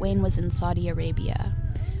heard, Wayne was in Saudi Arabia.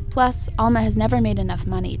 Plus, Alma has never made enough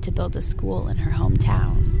money to build a school in her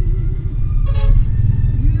hometown.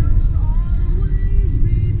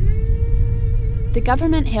 The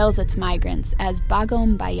government hails its migrants as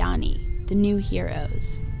Bagong Bayani, the new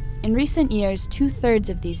heroes. In recent years, 2/3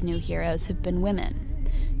 of these new heroes have been women.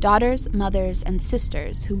 Daughters, mothers, and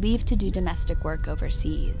sisters who leave to do domestic work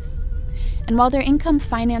overseas. And while their income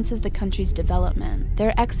finances the country's development,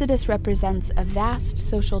 their exodus represents a vast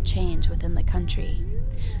social change within the country.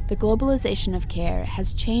 The globalization of care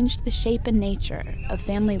has changed the shape and nature of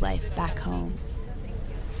family life back home.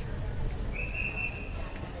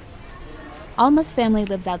 Alma's family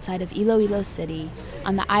lives outside of Iloilo City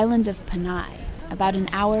on the island of Panay, about an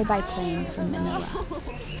hour by plane from Manila.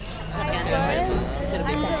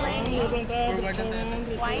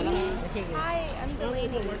 Hi, I'm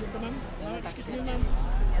Delaney.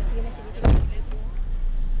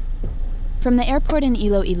 From the airport in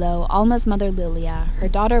Iloilo, Alma's mother Lilia, her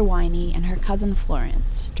daughter Winey, and her cousin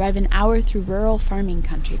Florence drive an hour through rural farming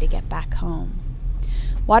country to get back home.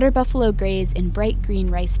 Water buffalo graze in bright green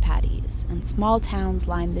rice paddies, and small towns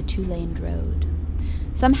line the two-laned road.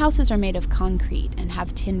 Some houses are made of concrete and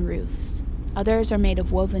have tin roofs. Others are made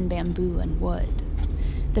of woven bamboo and wood.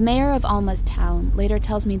 The mayor of Alma's town later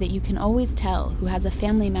tells me that you can always tell who has a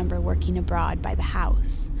family member working abroad by the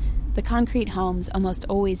house. The concrete homes almost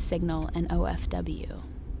always signal an OFW.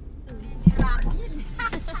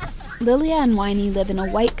 Lilia and Winey live in a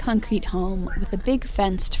white concrete home with a big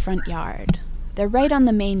fenced front yard. They're right on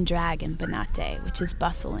the main drag in Banate, which is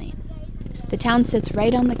bustling. The town sits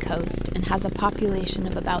right on the coast and has a population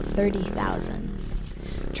of about 30,000.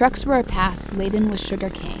 Trucks roar past laden with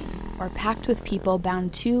sugarcane or packed with people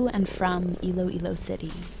bound to and from Iloilo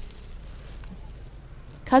City.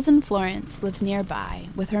 Cousin Florence lives nearby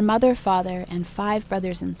with her mother, father, and 5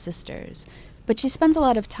 brothers and sisters, but she spends a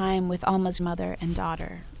lot of time with Alma's mother and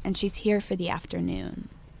daughter, and she's here for the afternoon.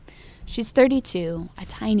 She's 32, a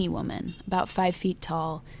tiny woman, about 5 feet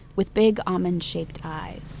tall, with big almond-shaped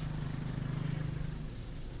eyes.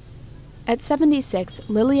 At 76,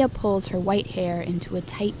 Lilia pulls her white hair into a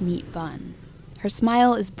tight, neat bun. Her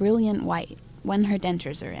smile is brilliant white when her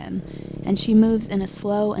dentures are in, and she moves in a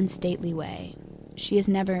slow and stately way. She is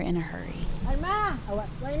never in a hurry.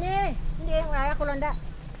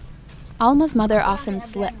 Alma's mother often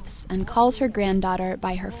slips and calls her granddaughter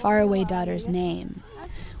by her faraway daughter's name.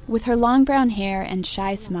 With her long brown hair and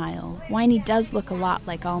shy smile, Winey does look a lot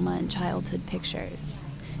like Alma in childhood pictures.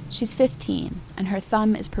 She's 15, and her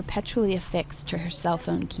thumb is perpetually affixed to her cell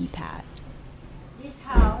phone keypad. This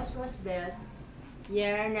house was built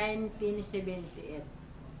year 1978.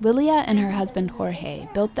 Lilia and her husband Jorge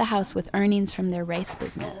built the house with earnings from their rice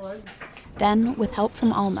business. Then, with help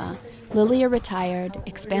from Alma, Lilia retired,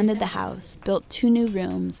 expanded the house, built 2 new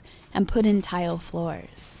rooms, and put in tile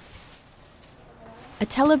floors. A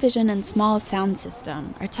television and small sound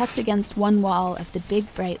system are tucked against one wall of the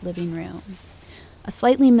big, bright living room. A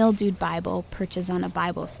slightly mildewed Bible perches on a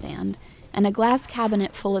Bible stand, and a glass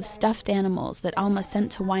cabinet full of stuffed animals that Alma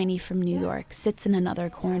sent to Winey from New York sits in another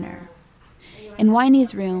corner. In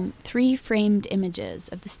Winey's room, 3 framed images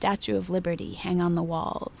of the Statue of Liberty hang on the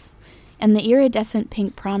walls, and the iridescent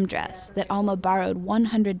pink prom dress that Alma borrowed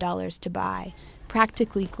 $100 to buy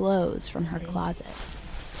practically glows from her closet.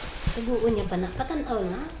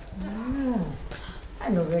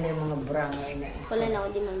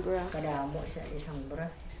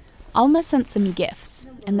 Alma sent some gifts,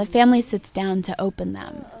 and the family sits down to open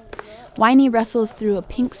them. Winey wrestles through a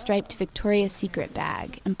pink-striped Victoria's Secret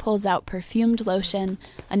bag and pulls out perfumed lotion,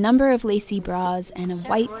 a number of lacy bras, and a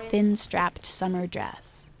white, thin-strapped summer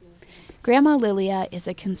dress. Grandma Lilia is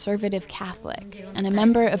a conservative Catholic and a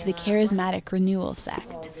member of the Charismatic Renewal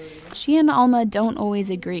sect. She and Alma don't always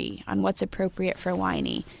agree on what's appropriate for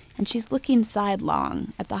Winey, and she's looking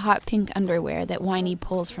sidelong at the hot pink underwear that Winey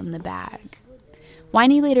pulls from the bag.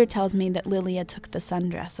 Winey later tells me that Lilia took the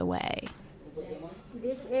sundress away.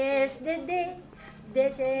 This is the day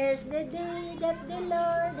This is the day that the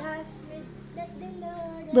Lord has made.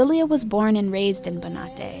 Lilia was born and raised in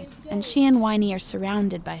Banate, and she and Winey are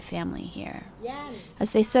surrounded by family here.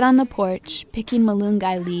 As they sit on the porch, picking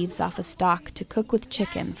malunggay leaves off a stalk to cook with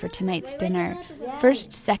chicken for tonight's dinner,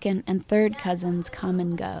 first, second, and third cousins come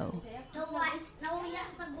and go.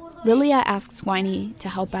 Lilia asks Winey to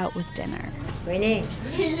help out with dinner. Winey,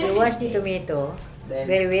 you wash the tomato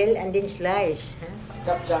very well and then slice. Huh?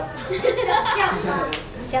 Chop, chop.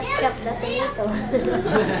 Chop, chop the tomato.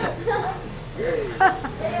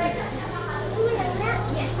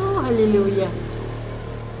 Oh, hallelujah.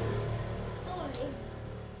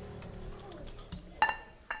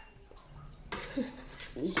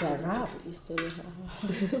 Sarap.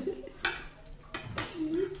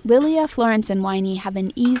 Lilia, Florence, and Winey have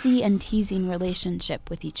an easy and teasing relationship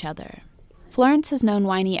with each other. Florence has known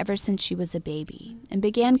Winey ever since she was a baby and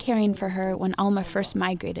began caring for her when Alma first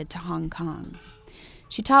migrated to Hong Kong.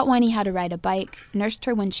 She taught Winey how to ride a bike, nursed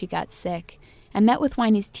her when she got sick, and met with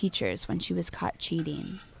Winey's teachers when she was caught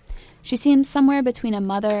cheating. She seemed somewhere between a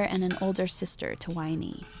mother and an older sister to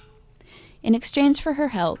Winey. In exchange for her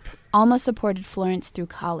help, Alma supported Florence through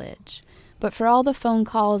college, but for all the phone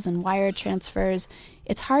calls and wire transfers,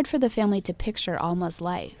 it's hard for the family to picture Alma's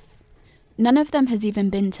life. None of them has even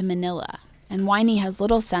been to Manila, and Winey has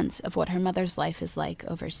little sense of what her mother's life is like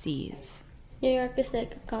overseas. New York is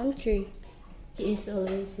like a country. She is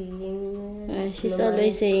always saying... she's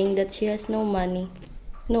always saying that she has no money.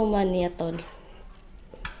 No money at all.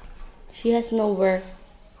 She has no work.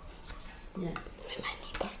 Yeah.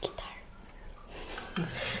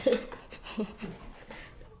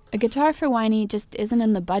 A guitar for Winey just isn't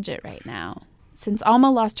in the budget right now. Since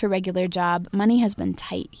Alma lost her regular job, money has been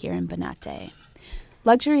tight here in Banate.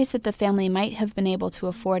 Luxuries that the family might have been able to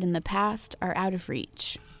afford in the past are out of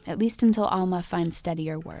reach, at least until Alma finds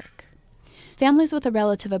steadier work. Families with a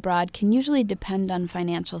relative abroad can usually depend on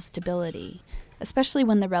financial stability, especially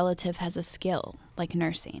when the relative has a skill, like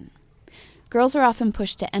nursing. Girls are often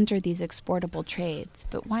pushed to enter these exportable trades,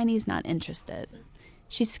 but Winey's not interested.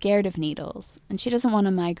 She's scared of needles, and she doesn't want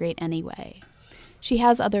to migrate anyway. She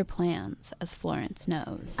has other plans, as Florence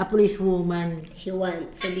knows. A policewoman. She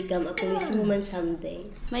wants to become a policewoman someday.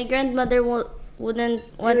 My grandmother wouldn't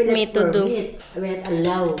want me to do. I will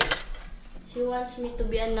allow. She wants me to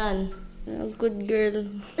be a nun. A good girl.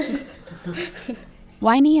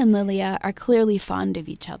 Winey and Lilia are clearly fond of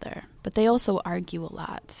each other, but they also argue a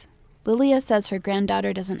lot. Lilia says her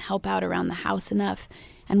granddaughter doesn't help out around the house enough,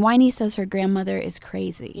 and Winey says her grandmother is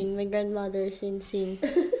crazy. My grandmother is insane.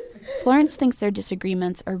 Florence thinks their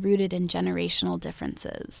disagreements are rooted in generational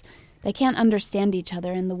differences. They can't understand each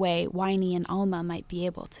other in the way Winey and Alma might be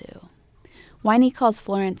able to. Winey calls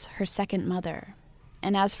Florence her second mother.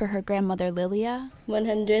 And as for her grandmother Lilia...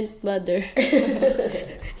 100th mother.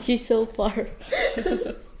 She's so far.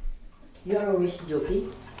 You are always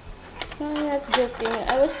joking? No, I'm not joking.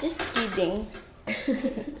 I was just kidding.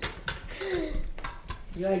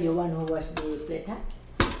 You are the one who washed the plate, huh?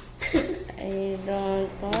 I don't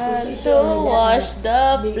want to wash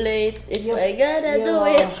the plate if I gotta do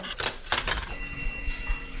it.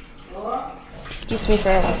 Excuse me for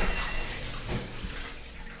a while.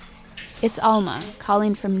 It's Alma,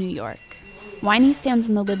 calling from New York. Winey stands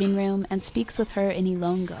in the living room and speaks with her in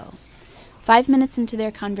Ilonggo. 5 minutes into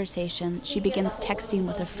their conversation, she begins texting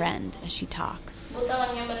with a friend as she talks.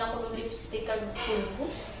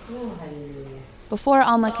 Before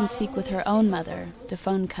Alma can speak with her own mother, the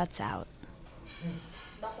phone cuts out.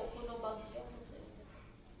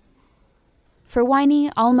 For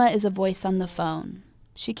Winey, Alma is a voice on the phone.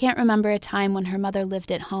 She can't remember a time when her mother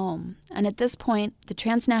lived at home, and at this point, the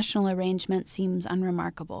transnational arrangement seems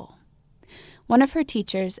unremarkable. One of her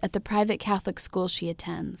teachers at the private Catholic school she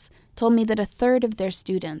attends told me that a third of their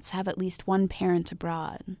students have at least one parent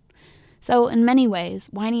abroad. So, in many ways,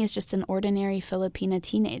 Winey is just an ordinary Filipina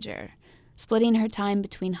teenager, splitting her time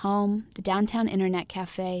between home, the downtown internet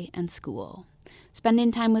cafe, and school,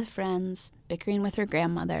 spending time with friends, bickering with her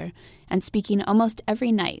grandmother, and speaking almost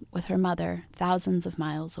every night with her mother thousands of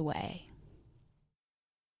miles away.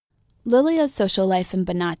 Lilia's social life in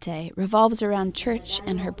Banate revolves around church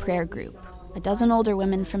and her prayer group, a dozen older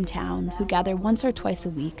women from town who gather once or twice a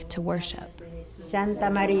week to worship. Santa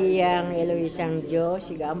Maria, ang Eloisang Diyos,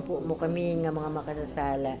 sigampo mo kami nga mga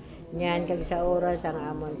makasasala. Nyan kag sa oras ang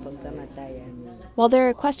amon pagkamatayan. While there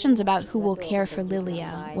are questions about who will care for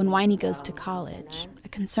Lilia when Winey goes to college, a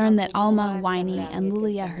concern that Alma, Winey, and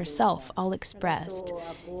Lilia herself all expressed,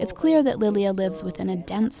 it's clear that Lilia lives within a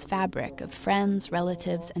dense fabric of friends,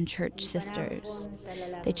 relatives, and church sisters.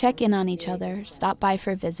 They check in on each other, stop by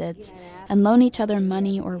for visits, and loan each other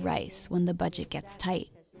money or rice when the budget gets tight.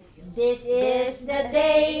 This is the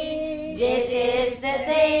day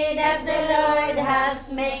that the Lord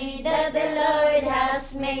has made, that the Lord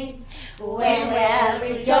has made. When we'll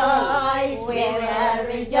rejoice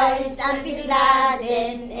and be glad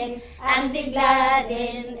in it, and be glad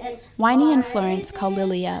in it. Winey and Florence call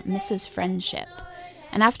Lilia Mrs. Friendship,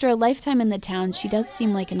 and after a lifetime in the town, she does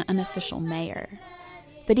seem like an unofficial mayor.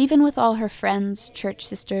 But even with all her friends, church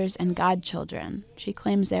sisters, and godchildren, she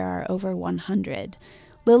claims there are over 100,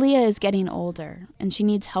 Lilia is getting older, and she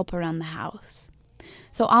needs help around the house.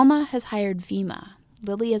 So Alma has hired Vima,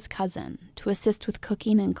 Lilia's cousin, to assist with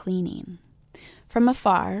cooking and cleaning. From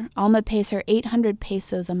afar, Alma pays her 800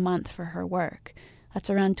 pesos a month for her work. That's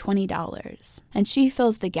around $20. And she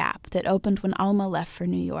fills the gap that opened when Alma left for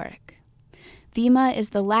New York. Vima is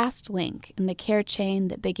the last link in the care chain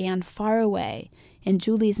that began far away in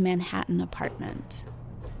Julie's Manhattan apartment.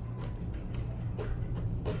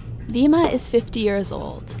 Vima is 50 years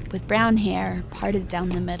old, with brown hair parted down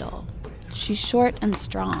the middle. She's short and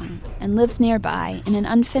strong, and lives nearby in an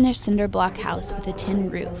unfinished cinder block house with a tin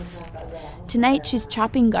roof. Tonight she's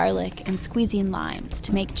chopping garlic and squeezing limes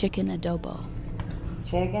to make chicken adobo.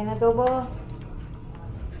 Chicken adobo,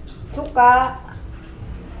 suka,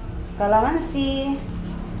 calamansi,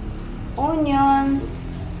 onions.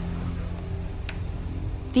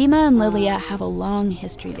 Vima and Lilia have a long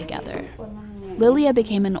history together. Lilia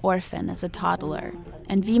became an orphan as a toddler,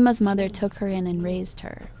 and Vima's mother took her in and raised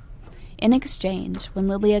her. In exchange, when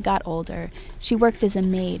Lilia got older, she worked as a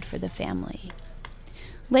maid for the family.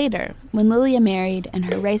 Later, when Lilia married and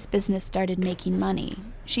her rice business started making money,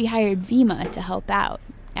 she hired Vima to help out,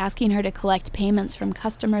 asking her to collect payments from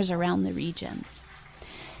customers around the region.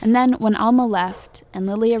 And then, when Alma left and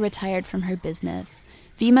Lilia retired from her business,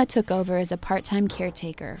 Vima took over as a part-time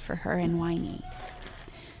caretaker for her and Winey.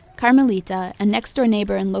 Carmelita, a next-door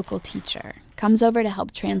neighbor and local teacher, comes over to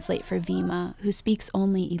help translate for Vima, who speaks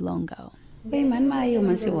only Ilonggo. When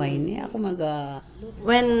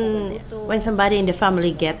somebody in the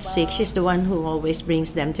family gets sick, she's the one who always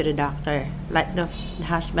brings them to the doctor. Like the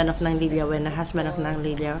husband of Nang Lilia, when the husband of Nang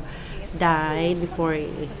Lilia died, before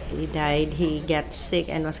he died, he gets sick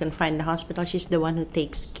and was confined in the hospital. She's the one who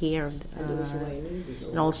takes care of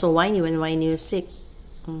and also Winey, when Winey was sick,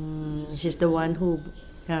 she's the one who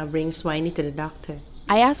brings Winey to the doctor.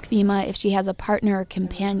 I ask Vima if she has a partner or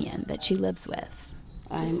companion that she lives with.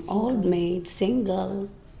 I'm old maid, single.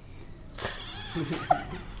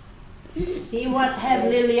 See what have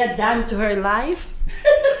Lilia done to her life?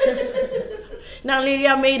 Now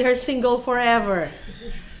Lilia made her single forever.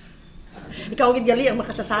 Ikaw gid gali ang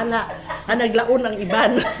makasasala, ang naglaon ang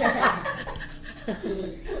iban.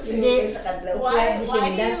 Why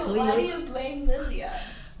do you blame Lilia?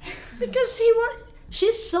 Because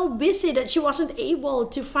she's so busy that she wasn't able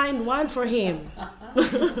to find one for him.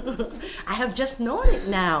 I have just known it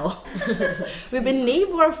now. We've been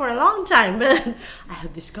neighbors for a long time, but I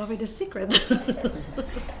have discovered the secret.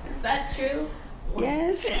 Is that true?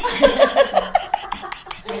 Yes.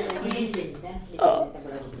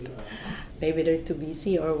 Maybe they're too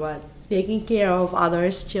busy or what? Taking care of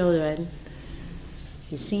others' children.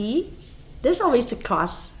 You see? There's always a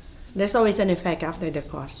cause. There's always an effect after the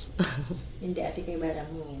cause.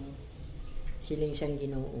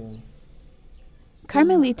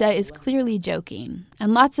 Carmelita is clearly joking,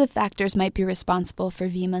 and lots of factors might be responsible for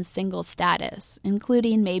Vima's single status,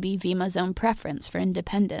 including maybe Vima's own preference for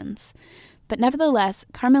independence. But nevertheless,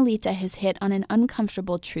 Carmelita has hit on an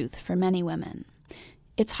uncomfortable truth for many women.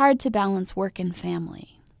 It's hard to balance work and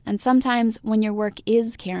family, and sometimes when your work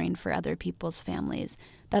is caring for other people's families,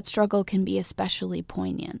 that struggle can be especially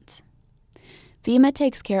poignant. Vima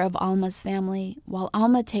takes care of Alma's family, while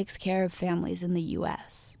Alma takes care of families in the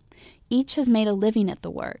U.S. Each has made a living at the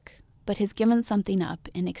work, but has given something up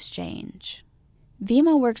in exchange.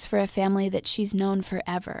 Vima works for a family that she's known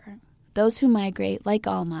forever. Those who migrate, like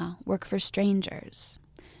Alma, work for strangers.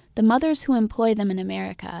 The mothers who employ them in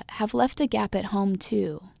America have left a gap at home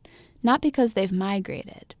too, not because they've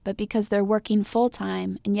migrated, but because they're working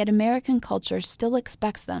full-time, and yet American culture still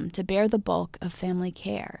expects them to bear the bulk of family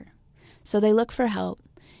care. So they look for help,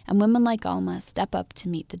 and women like Alma step up to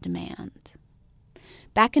meet the demand.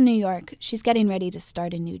 Back in New York, she's getting ready to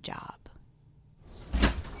start a new job.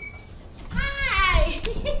 Hi!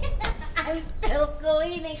 I'm still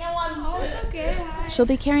cleaning. I want home. Okay. She'll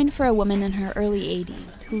be caring for a woman in her early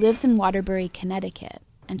 80s who lives in Waterbury, Connecticut,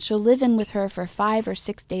 and she'll live in with her for 5 or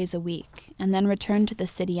 6 days a week and then return to the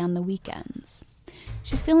city on the weekends.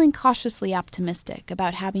 She's feeling cautiously optimistic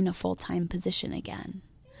about having a full-time position again.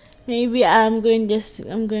 Maybe I'm going to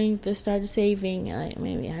start saving like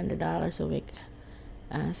maybe $100 a week,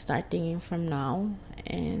 starting from now.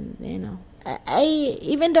 And I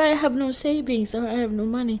even though I have no savings or I have no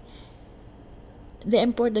money, the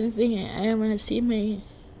important thing I want to see my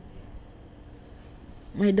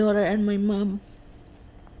daughter and my mom.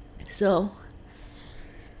 So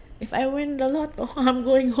if I win the lotto, I'm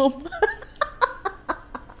going home.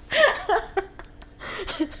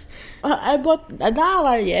 I bought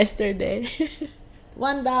 $1 yesterday.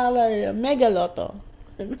 $1 Mega Lotto,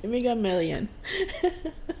 Mega Million.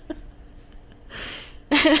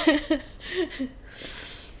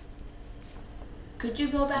 Could you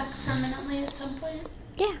go back permanently at some point?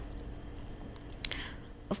 Yeah.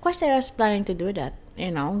 Of course, I was planning to do that.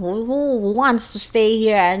 Who wants to stay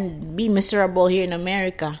here and be miserable here in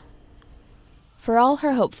America? For all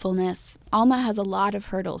her hopefulness, Alma has a lot of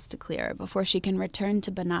hurdles to clear before she can return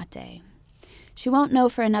to Banate. She won't know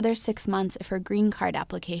for another 6 months if her green card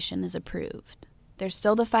application is approved. There's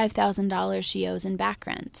still the $5,000 she owes in back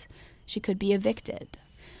rent. She could be evicted.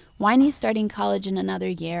 Winey's starting college in another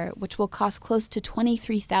year, which will cost close to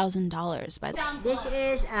 $23,000 by the... This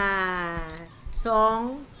is a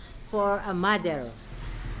song for a mother.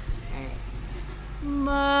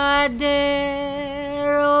 Mother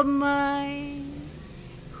of mine,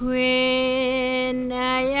 when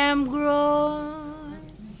I am grown,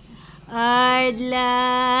 I'd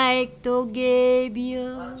like to give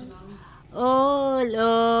you all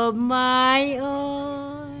of my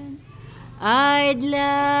own. I'd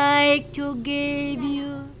like to give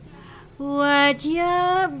you what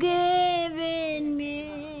you've given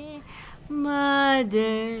me,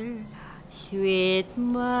 Mother, sweet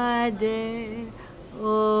Mother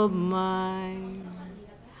of mine.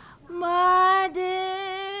 Mother,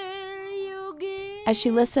 you give... As she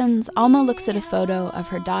listens, Alma looks at a photo of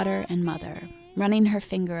her daughter and mother, running her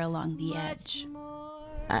finger along the edge.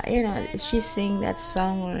 She sings that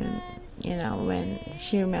song when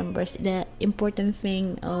she remembers the important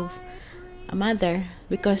thing of a mother,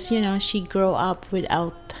 because she grew up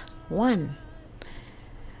without one.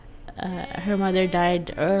 Her mother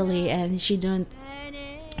died early, and she don't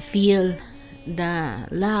feel the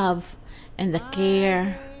love and the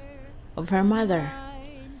care of her mother.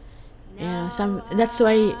 That's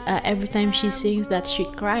why every time she sings that, she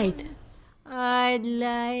cried. I'd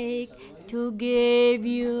like to give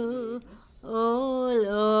you all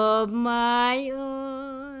of my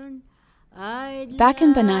own. Back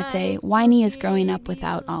in Banate, Winey is growing up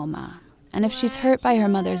without Alma, and if she's hurt by her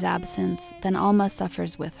mother's absence, then Alma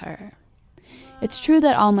suffers with her. It's true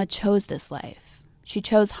that Alma chose this life. She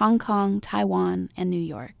chose Hong Kong, Taiwan, and New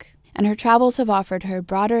York, and her travels have offered her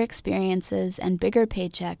broader experiences and bigger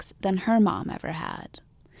paychecks than her mom ever had.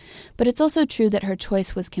 But it's also true that her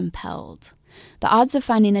choice was compelled. The odds of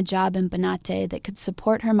finding a job in Banate that could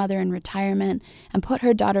support her mother in retirement and put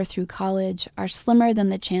her daughter through college are slimmer than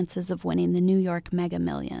the chances of winning the New York Mega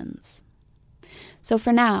Millions. So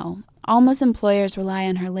for now, Alma's employers rely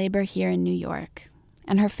on her labor here in New York,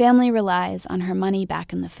 and her family relies on her money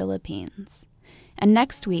back in the Philippines. And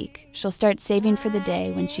next week, she'll start saving for the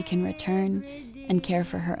day when she can return and care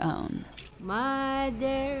for her own.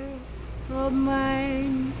 Mother of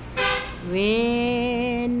mine,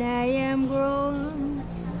 when I am grown,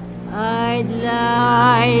 I'd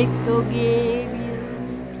like to give you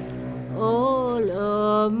all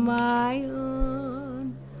of my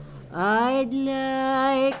own. I'd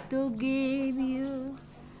like to give you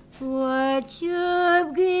what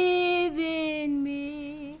you've given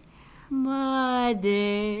me,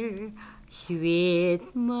 Mother,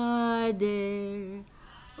 sweet Mother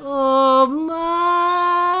of mine.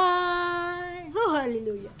 Oh,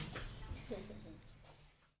 hallelujah.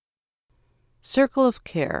 Circle of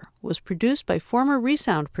Care was produced by former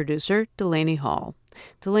Resound producer Delaney Hall.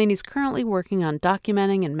 Delaney's currently working on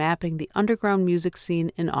documenting and mapping the underground music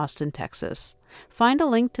scene in Austin, Texas. Find a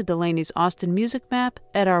link to Delaney's Austin music map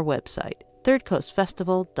at our website,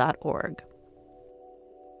 thirdcoastfestival.org.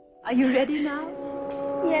 Are you ready now?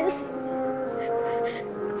 Yes.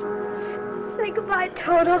 Say goodbye,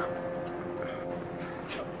 Toto.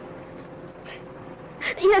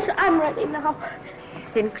 Yes, I'm ready now.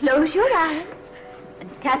 Then close your eyes and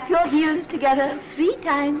tap your heels together 3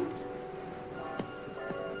 times.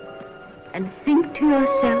 And think to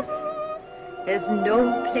yourself, there's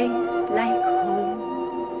no place like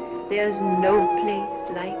home. There's no place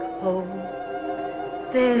like home.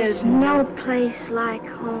 There's no place like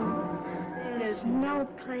home. There's no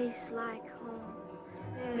place like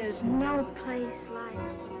home. There's no place like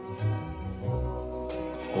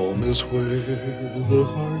home is where the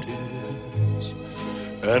heart is,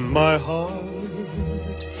 and my heart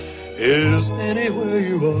is anywhere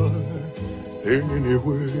you are,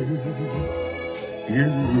 anywhere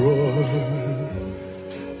you are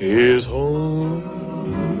is home.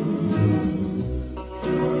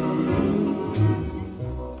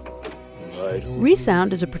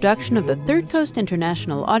 Resound is a production of the Third Coast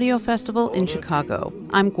International Audio Festival in Chicago.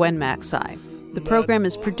 I'm Gwen Macsai. The program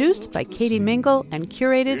is produced by Katie Mingle and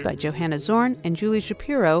curated by Johanna Zorn and Julie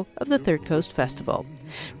Shapiro of the Third Coast Festival.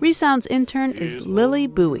 Resound's intern is Lily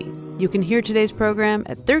Bowie. You can hear today's program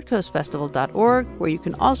at thirdcoastfestival.org, where you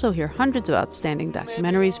can also hear hundreds of outstanding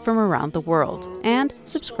documentaries from around the world, and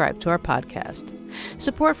subscribe to our podcast.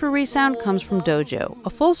 Support for Resound comes from Dojo, a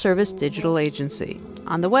full-service digital agency.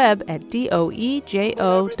 On the web at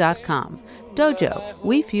doejo.com. Dojo,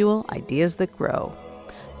 we fuel ideas that grow.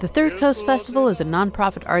 The Third Coast Festival is a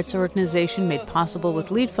nonprofit arts organization made possible with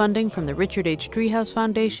lead funding from the Richard H. Driehaus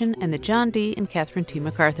Foundation and the John D. and Catherine T.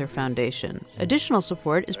 MacArthur Foundation. Additional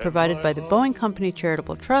support is provided by the Boeing Company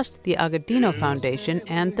Charitable Trust, the Agudino Foundation,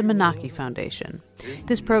 and the Menaki Foundation.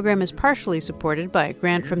 This program is partially supported by a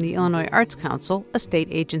grant from the Illinois Arts Council, a state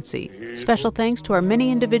agency. Special thanks to our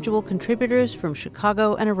many individual contributors from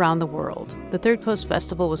Chicago and around the world. The Third Coast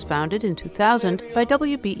Festival was founded in 2000 by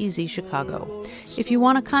WBEZ Chicago. If you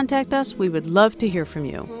want to contact us, we would love to hear from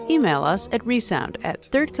you. Email us at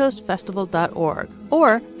resound@thirdcoastfestival.org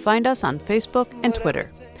or find us on Facebook and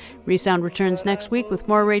Twitter. Resound returns next week with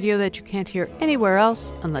more radio that you can't hear anywhere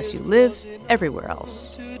else unless you live everywhere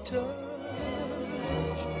else.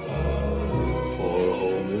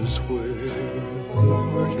 Is where the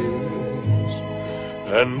heart is,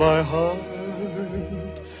 and my heart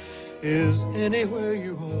is anywhere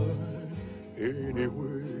you are,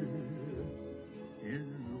 anywhere you are.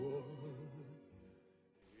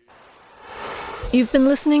 You've been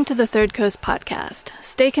listening to the Third Coast Podcast.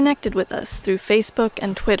 Stay connected with us through Facebook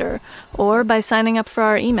and Twitter, or by signing up for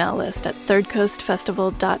our email list at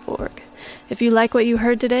thirdcoastfestival.org. If you like what you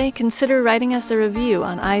heard today, consider writing us a review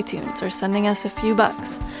on iTunes or sending us a few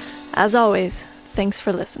bucks. As always, thanks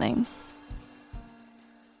for listening.